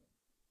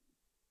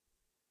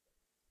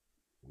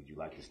 Would you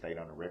like to state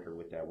on the record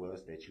what that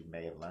was that you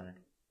may have learned?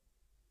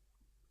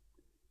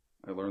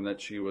 I learned that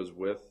she was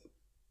with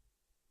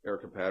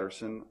Erica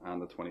Patterson on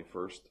the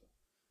 21st,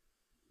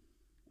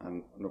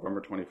 on November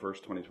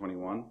 21st,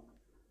 2021,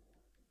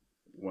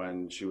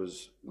 when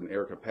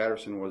Erica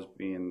Patterson was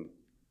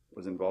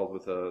involved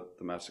with a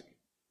domestic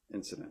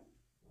incident.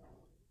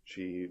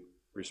 She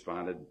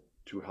responded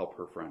to help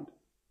her friend.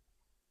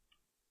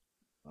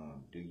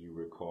 Do you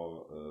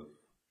recall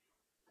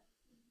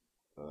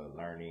of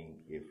learning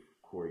if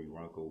Corey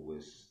Runkle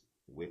was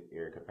with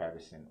Erica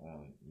Patterson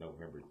on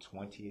November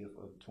 20th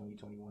of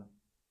 2021?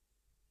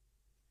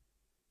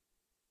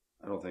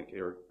 I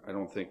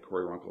don't think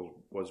Corey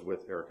Runkle was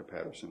with Erica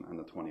Patterson on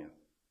the 20th.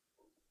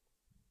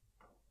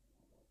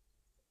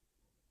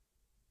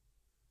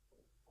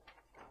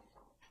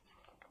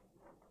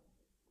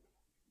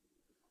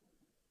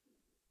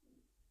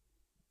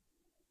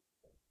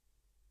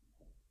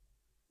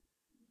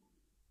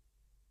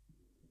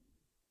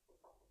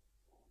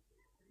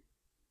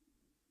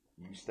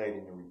 You stated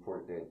in the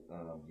report that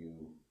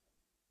you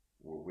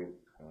were with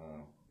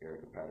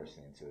Erica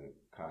Patterson to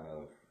kind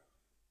of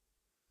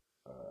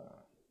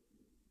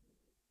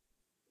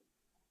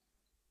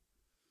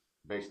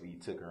basically you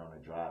took her on a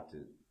drive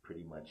to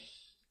pretty much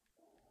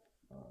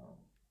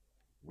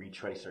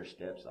retrace her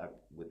steps.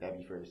 Would that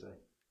be fair to say?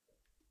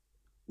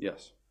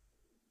 Yes.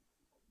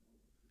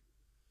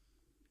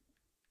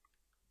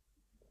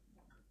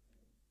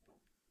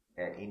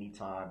 At any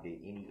time, did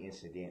any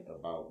incident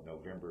about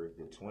November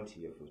the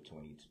 20th of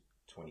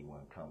 2021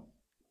 come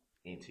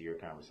into your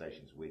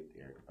conversations with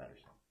Erica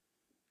Patterson?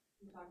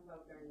 I'm talking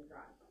about during the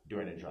drive.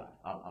 During the drive.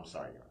 I'm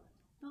sorry, Your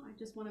Honor. No, I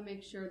just want to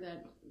make sure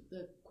that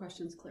the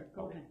question's clear.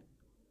 Go ahead.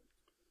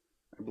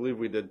 I believe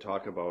we did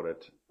talk about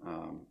it,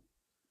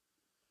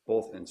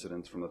 both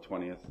incidents from the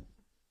 20th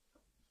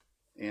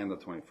and the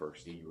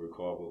 21st. Do you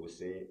recall what was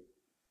said?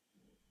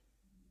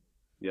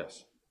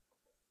 Yes.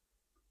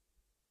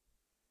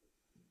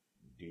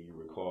 Do you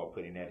recall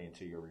putting that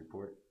into your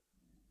report?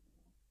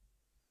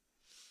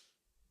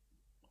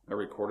 I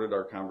recorded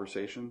our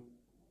conversation.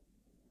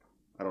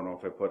 I don't know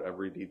if I put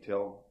every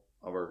detail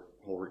of our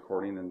whole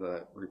recording into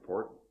that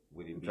report.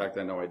 In fact,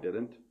 I know I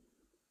didn't.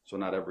 So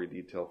not every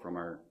detail from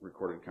our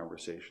recorded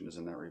conversation is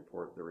in that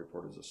report. The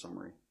report is a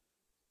summary.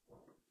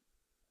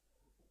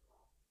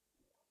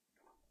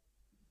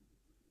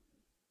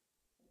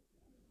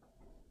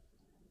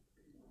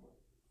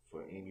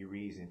 For any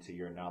reason, to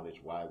your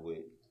knowledge, why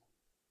would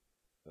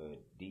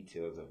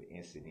details of the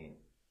incident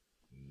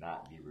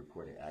not be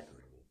reported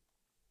accurately?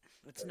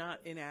 It's not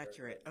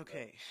inaccurate.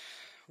 Okay.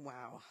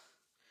 Wow.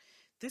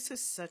 This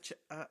is such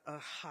a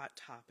hot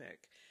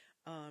topic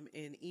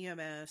in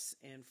EMS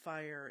and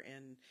fire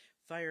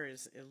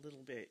is a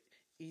little bit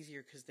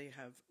easier because they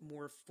have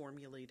more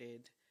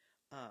formulated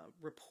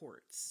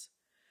reports.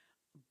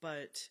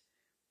 But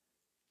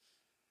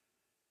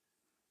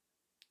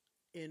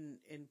in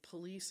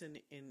police and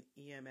in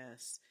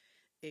EMS,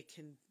 it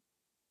can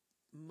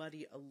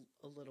muddy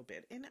a little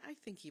bit, and I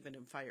think even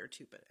in fire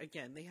too. But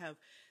again, they have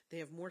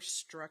more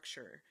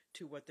structure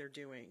to what they're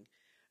doing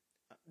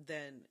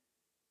than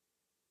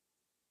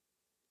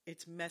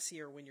it's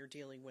messier when you're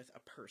dealing with a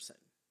person.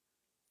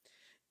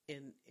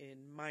 In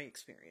my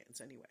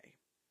experience, anyway.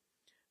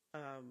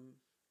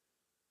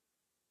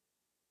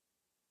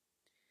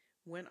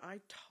 When I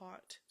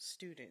taught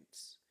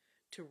students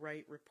to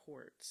write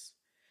reports,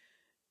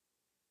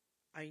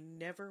 I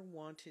never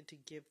wanted to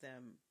give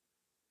them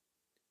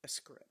a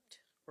script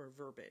or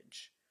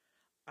verbiage.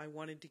 I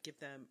wanted to give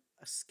them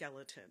a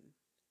skeleton,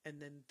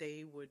 and then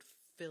they would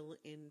fill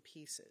in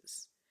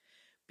pieces.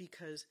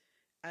 Because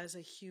as a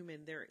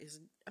human, there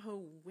is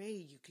no way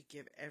you could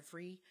give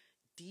every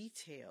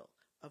detail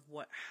of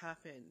what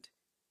happened.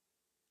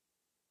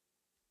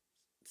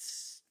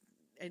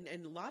 And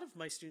a lot of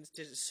my students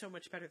did it so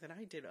much better than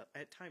I did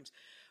at times.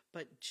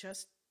 But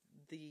just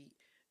the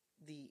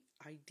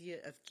idea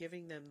of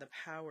giving them the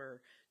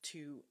power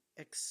to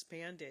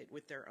expand it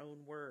with their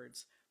own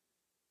words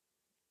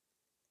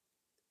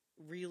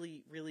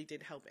really, really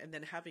did help. And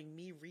then having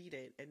me read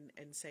it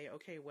and say,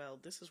 okay, well,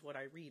 this is what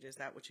I read. Is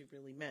that what you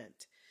really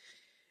meant?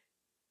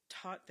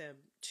 Taught them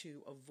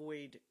to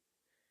avoid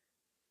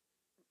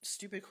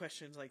stupid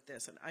questions like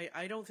this. And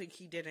I don't think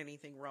he did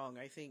anything wrong.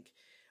 I think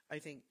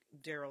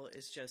Darrell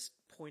is just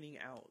pointing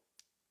out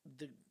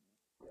the,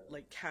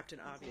 like, Captain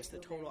Obvious, the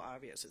total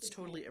obvious. It's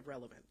totally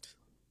irrelevant.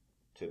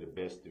 To the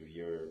best of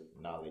your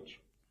knowledge,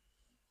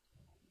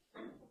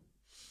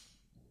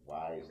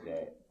 why is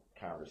that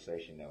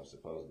conversation that was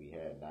supposedly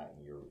had not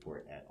in your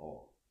report at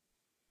all?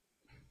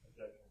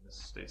 Objection. This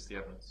states the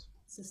evidence.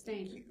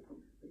 Sustained. Just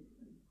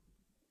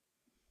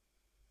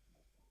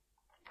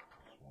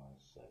 1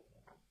 second.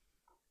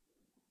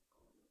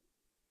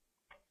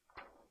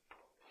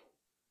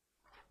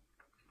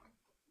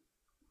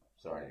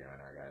 Sorry, Your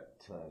Honor, I got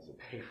tons of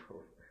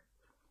paperwork.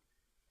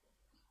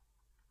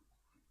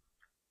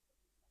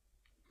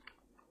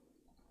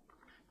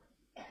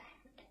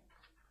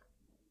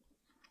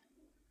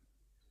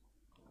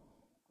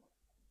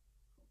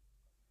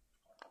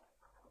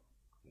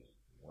 Just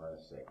 1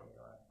 second,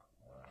 Your Honor.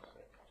 1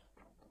 second.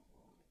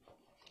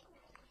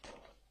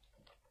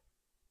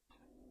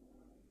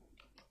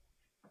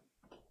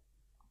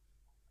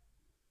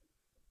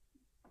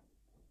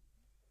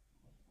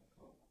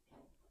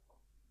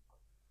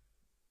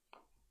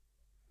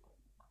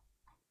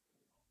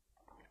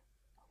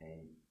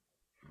 And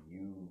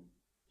you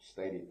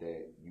stated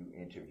that you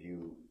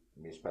interviewed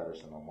Ms.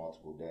 Patterson on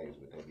multiple days.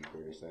 Would that be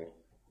fair to say?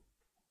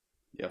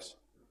 Yes.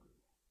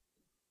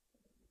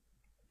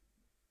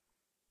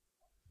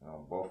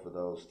 Both of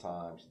those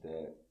times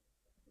that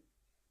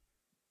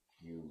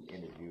you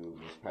interviewed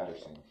Ms.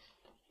 Patterson,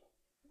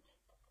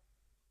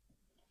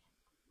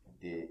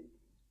 did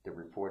the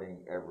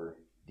reporting ever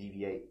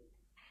deviate?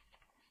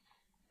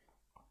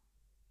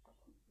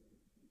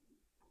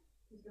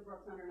 Mr.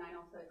 Brooks, under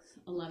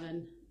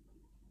 906.11.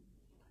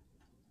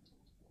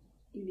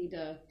 You need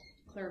to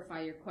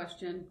clarify your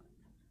question.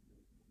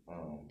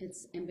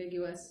 It's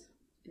ambiguous.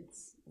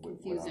 It's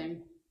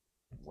confusing.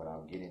 What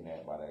I'm getting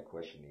at by that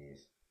question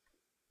is,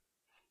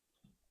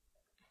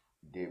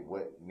 did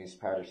what Ms.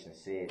 Patterson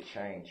said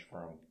change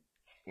from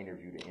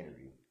interview to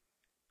interview?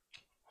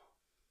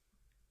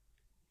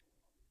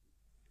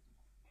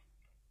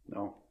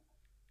 No.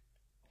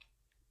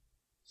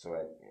 So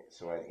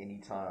at any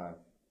time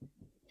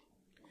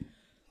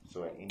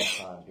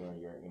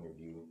during your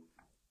interview,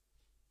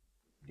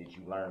 did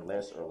you learn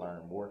less or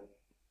learn more?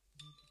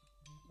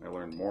 I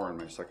learned more in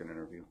my second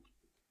interview.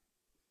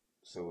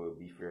 So it would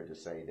be fair to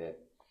say that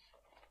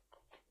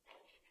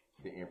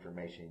the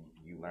information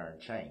you learned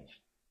changed.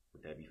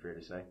 Would that be fair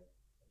to say?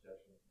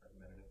 Objection.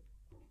 Recommended.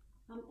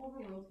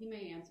 Overruled. He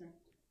may answer.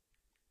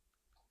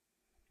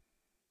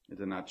 It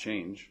did not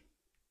change.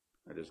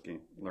 I just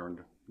learned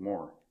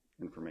more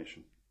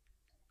information.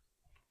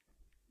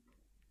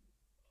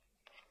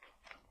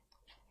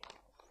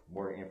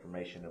 More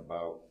information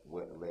about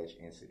what alleged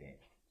incident?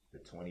 The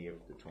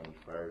 20th, the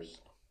 21st?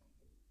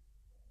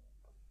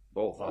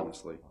 Both,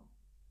 honestly.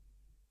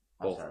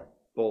 I'm sorry.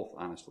 Both,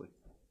 honestly.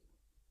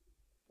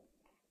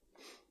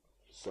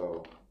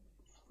 So,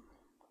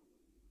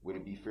 would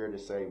it be fair to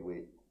say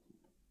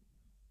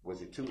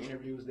was it 2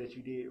 interviews that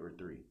you did or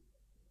 3?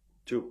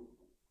 2.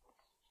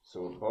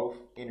 So with both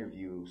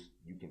interviews,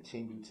 you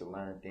continue to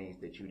learn things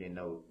that you didn't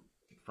know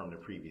from the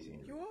previous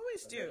interview. You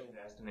always do.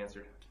 Objection asked and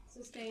answered.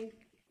 Sustained.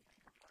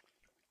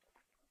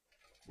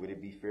 Would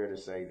it be fair to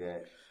say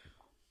that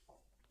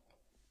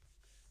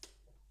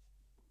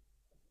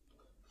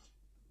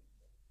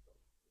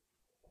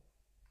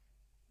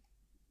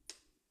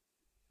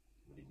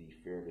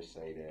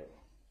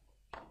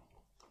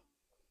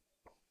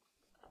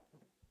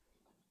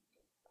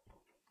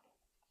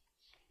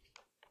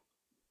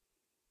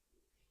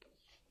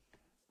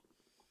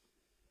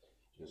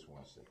just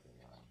 1 second,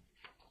 Ryan.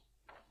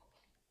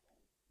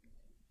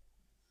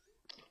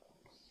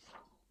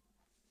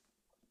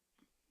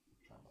 I'm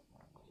trying to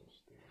find the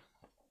list there.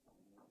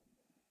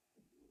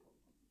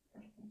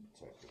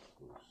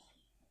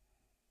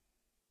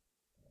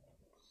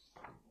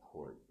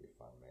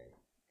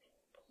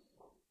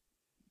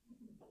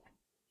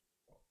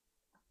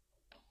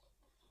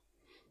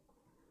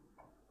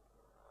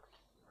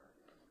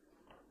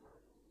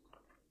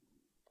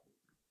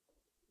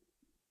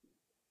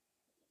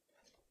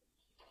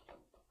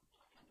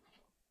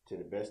 To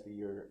the best of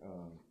your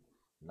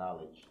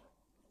knowledge,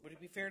 Would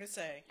it be fair to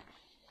say?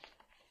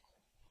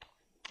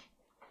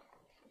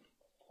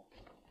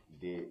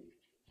 did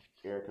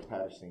Erica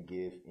Patterson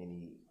give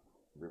any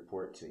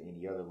report to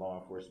any other law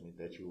enforcement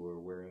that you were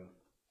aware of?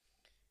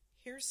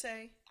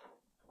 Hearsay.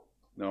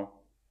 No.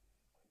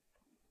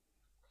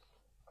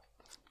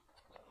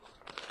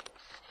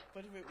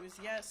 But if it was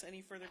yes,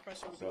 any further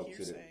question would So be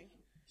hearsay.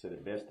 to the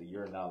best of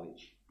your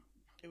knowledge,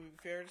 It would be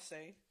fair to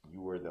say.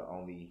 you were the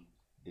only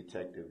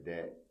detective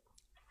that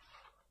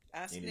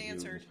Asked and interviewed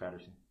answered. Ms.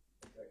 Patterson?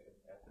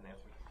 Asked and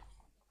answered.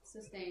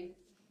 Sustained.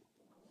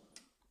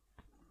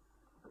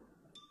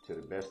 To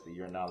the best of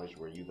your knowledge,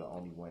 were you the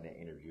only one that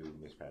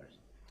interviewed Ms. Patterson?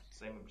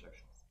 Same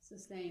objection.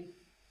 Sustained.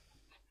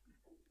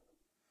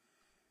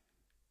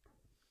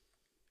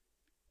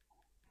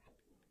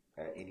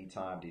 At any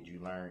time, did you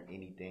learn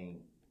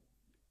anything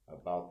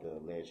about the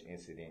alleged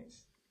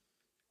incidents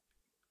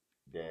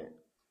that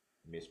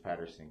Ms.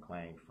 Patterson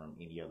claimed from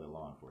any other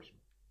law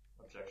enforcement?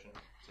 Objection.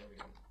 Same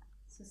reason.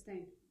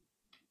 Sustained.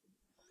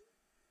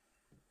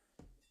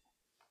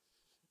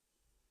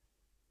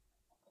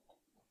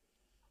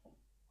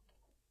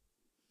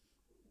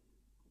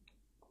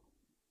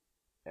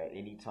 At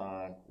any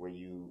time were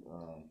you,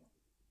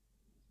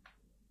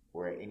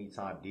 or at any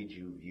time did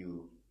you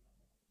view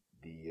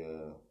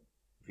the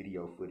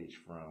video footage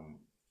from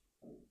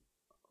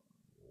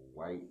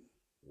White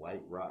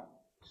Rock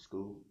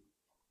School?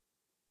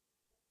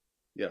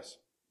 Yes.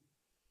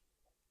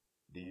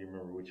 Do you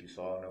remember what you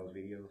saw in those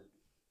videos?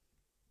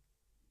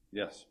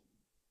 Yes.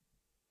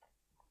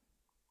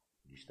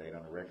 You stayed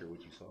on the record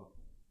what you saw?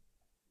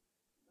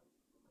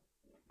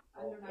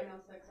 Under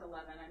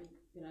 90611,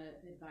 I'm going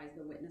to advise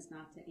the witness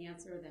not to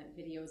answer. That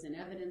video is in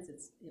evidence.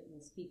 It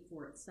will speak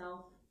for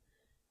itself.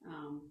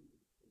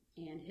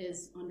 And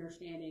his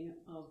understanding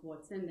of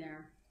what's in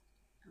there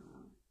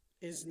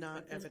Is not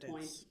at this evidence.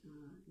 point,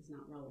 is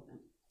not relevant.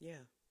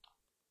 Yeah.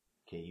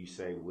 Can you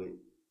say what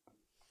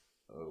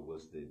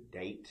was the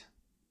date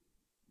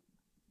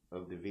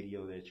of the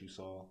video that you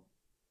saw?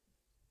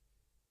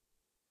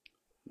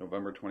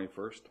 November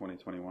 21st,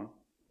 2021.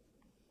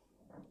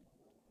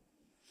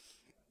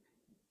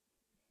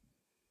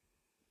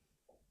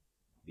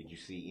 Did you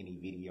see any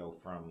video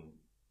from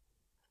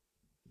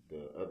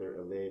the other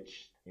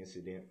alleged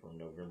incident from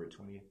November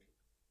 20th?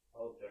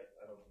 I'll object.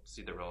 I don't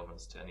see the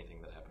relevance to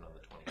anything that happened on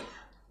the 20th.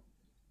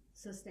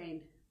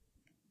 Sustained.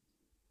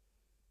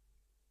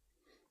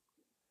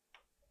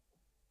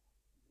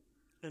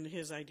 And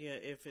his idea,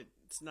 if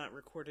it's not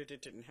recorded,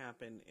 it didn't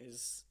happen,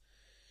 is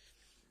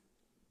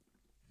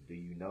Do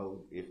you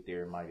know if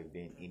there might have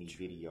been any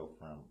video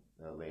from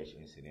the alleged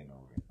incident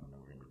on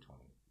November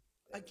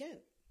 20th? again.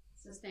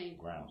 Sustained.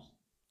 Grounds.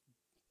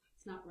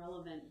 It's not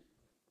relevant.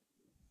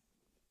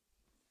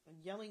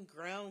 Yelling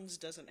grounds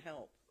doesn't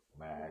help.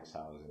 May I ask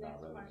how is it not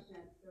Next relevant? question.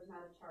 There's not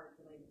a chart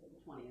related to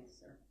the 20th,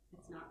 sir.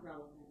 It's not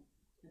relevant.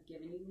 I've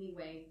given you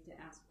leeway to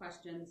ask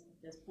questions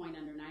at this point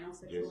under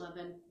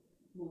 90611.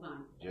 Move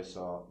on. Just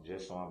so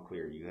I'm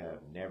clear, you have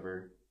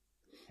never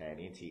had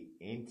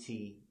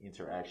NT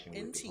interaction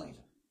with the NT.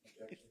 plaintiff.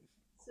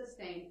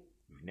 Sustained.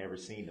 You've never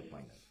seen the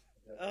plaintiff.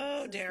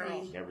 Oh,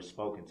 Darrell. Never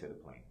spoken to the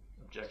plaintiff.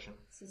 Objection.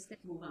 Sustained.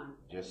 Move on.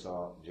 Just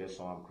so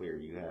I'm clear,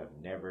 you have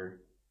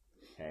never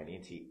had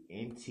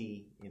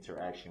NT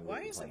interaction with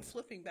Why the is it plaintiff.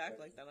 flipping back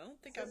like that? I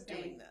don't think I'm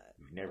doing that.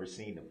 You've never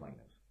seen the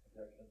plaintiff.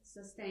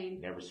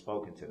 Sustained. Never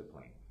spoken to the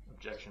plaintiff.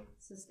 Objection.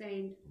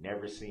 Sustained.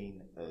 Never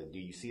seen. Do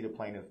you see the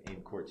plaintiff in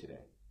court today?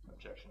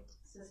 Objection.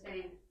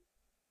 Sustained.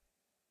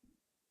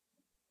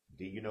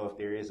 Do you know if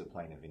there is a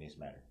plaintiff in this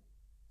matter?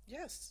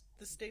 Yes,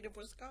 the state of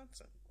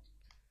Wisconsin.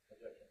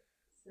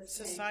 Sustained.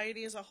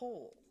 Society as a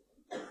whole.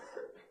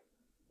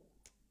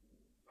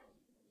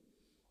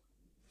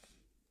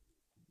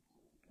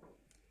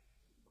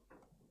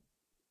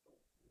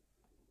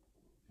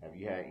 Have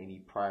you had any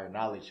prior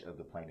knowledge of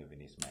the plaintiff in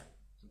this matter?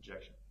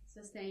 Objection.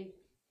 Sustained.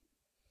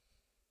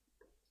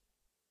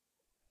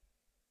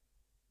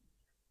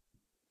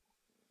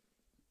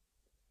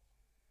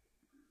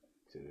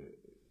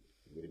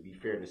 Would it be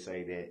fair to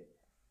say that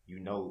you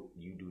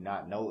do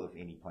not know of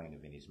any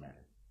plaintiff in this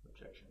matter?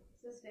 Objection.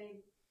 Sustained.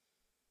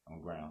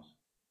 On grounds.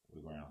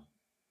 What grounds?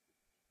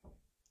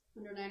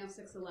 Under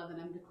 90611,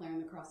 I'm declaring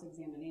the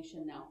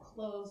cross-examination now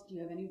closed. Do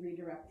you have any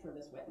redirect for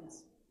this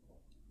witness?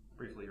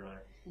 Briefly, Your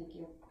Honor. Thank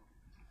you.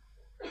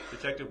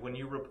 Detective, when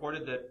you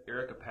reported that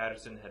Erica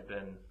Patterson had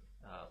been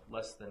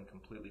less than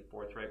completely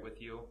forthright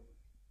with you,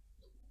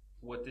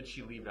 what did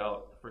she leave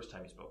out the first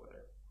time you spoke with her?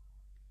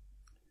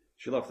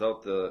 She left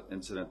out the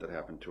incident that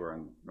happened to her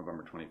on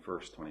November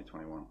 21st,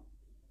 2021.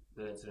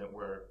 The incident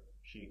where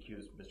she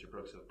accused Mr.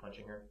 Brooks of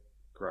punching her?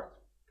 Correct.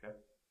 Okay.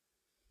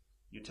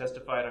 You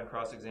testified on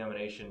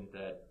cross-examination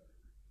that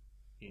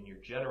in your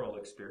general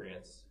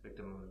experience,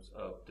 victims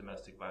of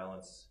domestic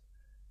violence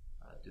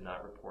do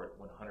not report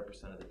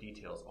 100% of the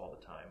details all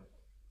the time.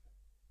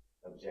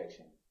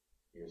 Objection.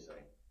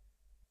 Hearsay.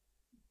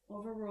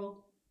 Overruled.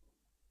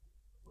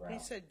 He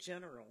Grounds. said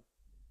general.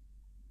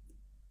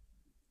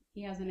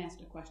 He hasn't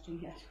asked a question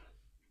yet.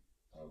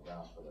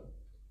 Grounds for the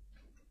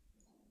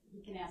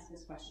he can ask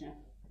this question.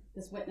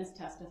 This witness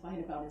testified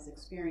about his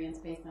experience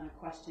based on a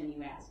question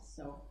you asked,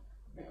 so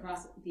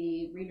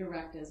the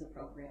redirect is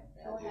appropriate.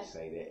 I'll just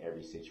say that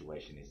every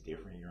situation is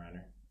different, Your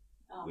Honor.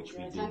 Which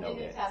we You're do know attempting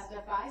to that.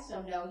 testify,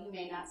 so no, you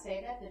may not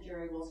say that. The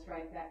jury will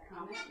strike that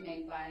comment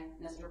made by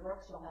Mr.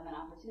 Brooks. You'll have an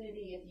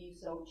opportunity, if you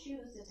so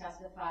choose, to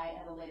testify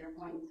at a later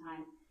point in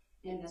time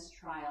in this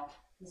trial.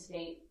 The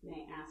state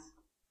may ask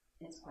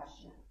its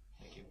question.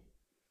 Thank you.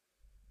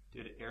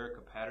 Did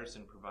Erica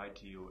Patterson provide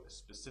to you a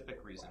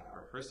specific reason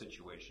for her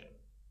situation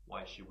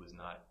why she was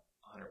not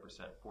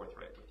 100%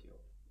 forthright with you?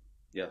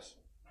 Yes.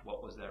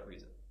 What was that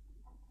reason?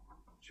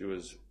 She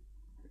was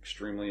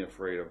extremely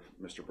afraid of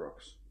Mr.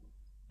 Brooks.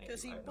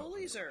 Because he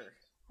bullies her.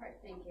 All right,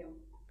 thank you.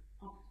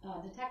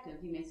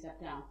 Detective, you may step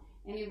down.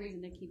 Any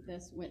reason to keep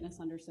this witness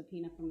under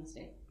subpoena from the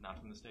state? Not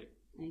from the state.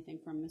 Anything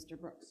from Mr.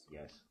 Brooks?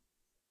 Yes.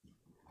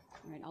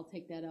 All right, I'll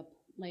take that up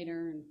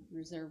later and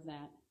reserve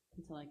that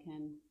until I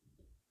can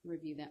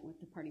review that with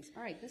the parties.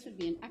 All right, this would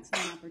be an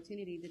excellent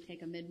opportunity to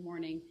take a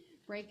mid-morning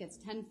break. It's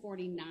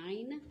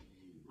 10:49,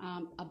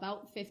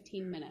 about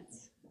 15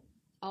 minutes.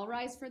 All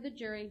rise for the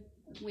jury.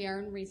 We are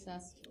in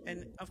recess.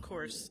 And, of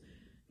course,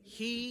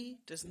 he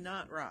does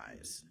not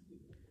rise.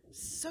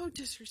 So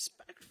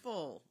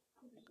disrespectful.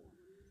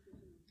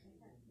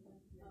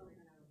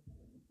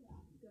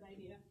 Good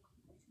idea.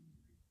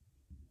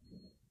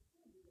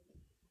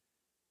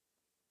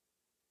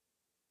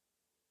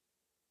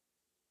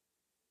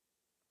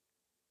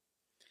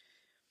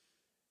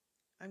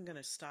 I'm going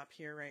to stop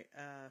here right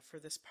for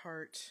this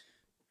part.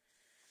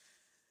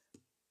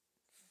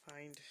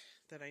 Find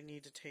that I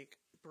need to take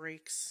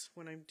breaks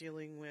when I'm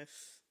dealing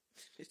with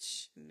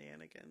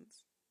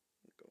shenanigans.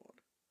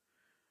 God.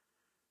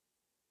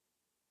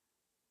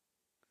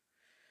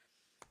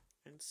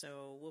 And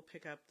so we'll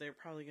pick up. They're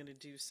probably going to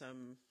do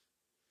some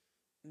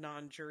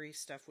non-jury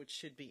stuff, which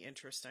should be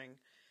interesting.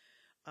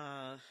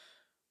 I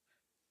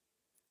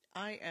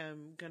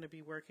am going to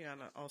be working on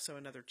also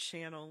another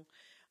channel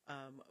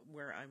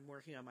where I'm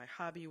working on my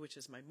hobby, which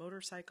is my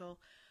motorcycle.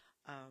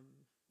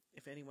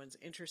 If anyone's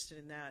interested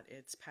in that,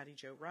 it's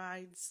PattyJo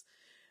Rides,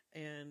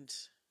 and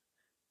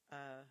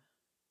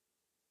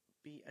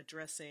be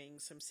addressing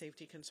some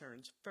safety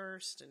concerns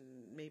first and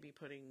maybe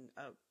putting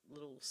up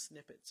little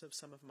snippets of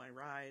some of my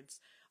rides.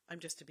 I'm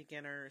just a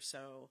beginner,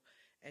 so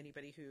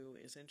anybody who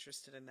is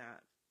interested in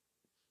that,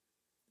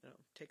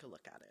 take a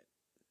look at it.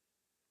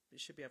 It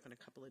should be up in a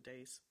couple of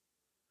days.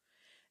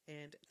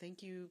 And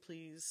thank you.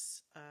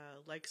 Please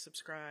like,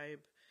 subscribe,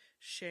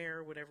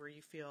 share, whatever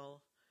you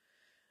feel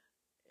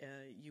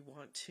you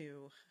want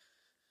to.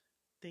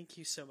 Thank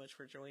you so much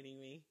for joining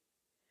me.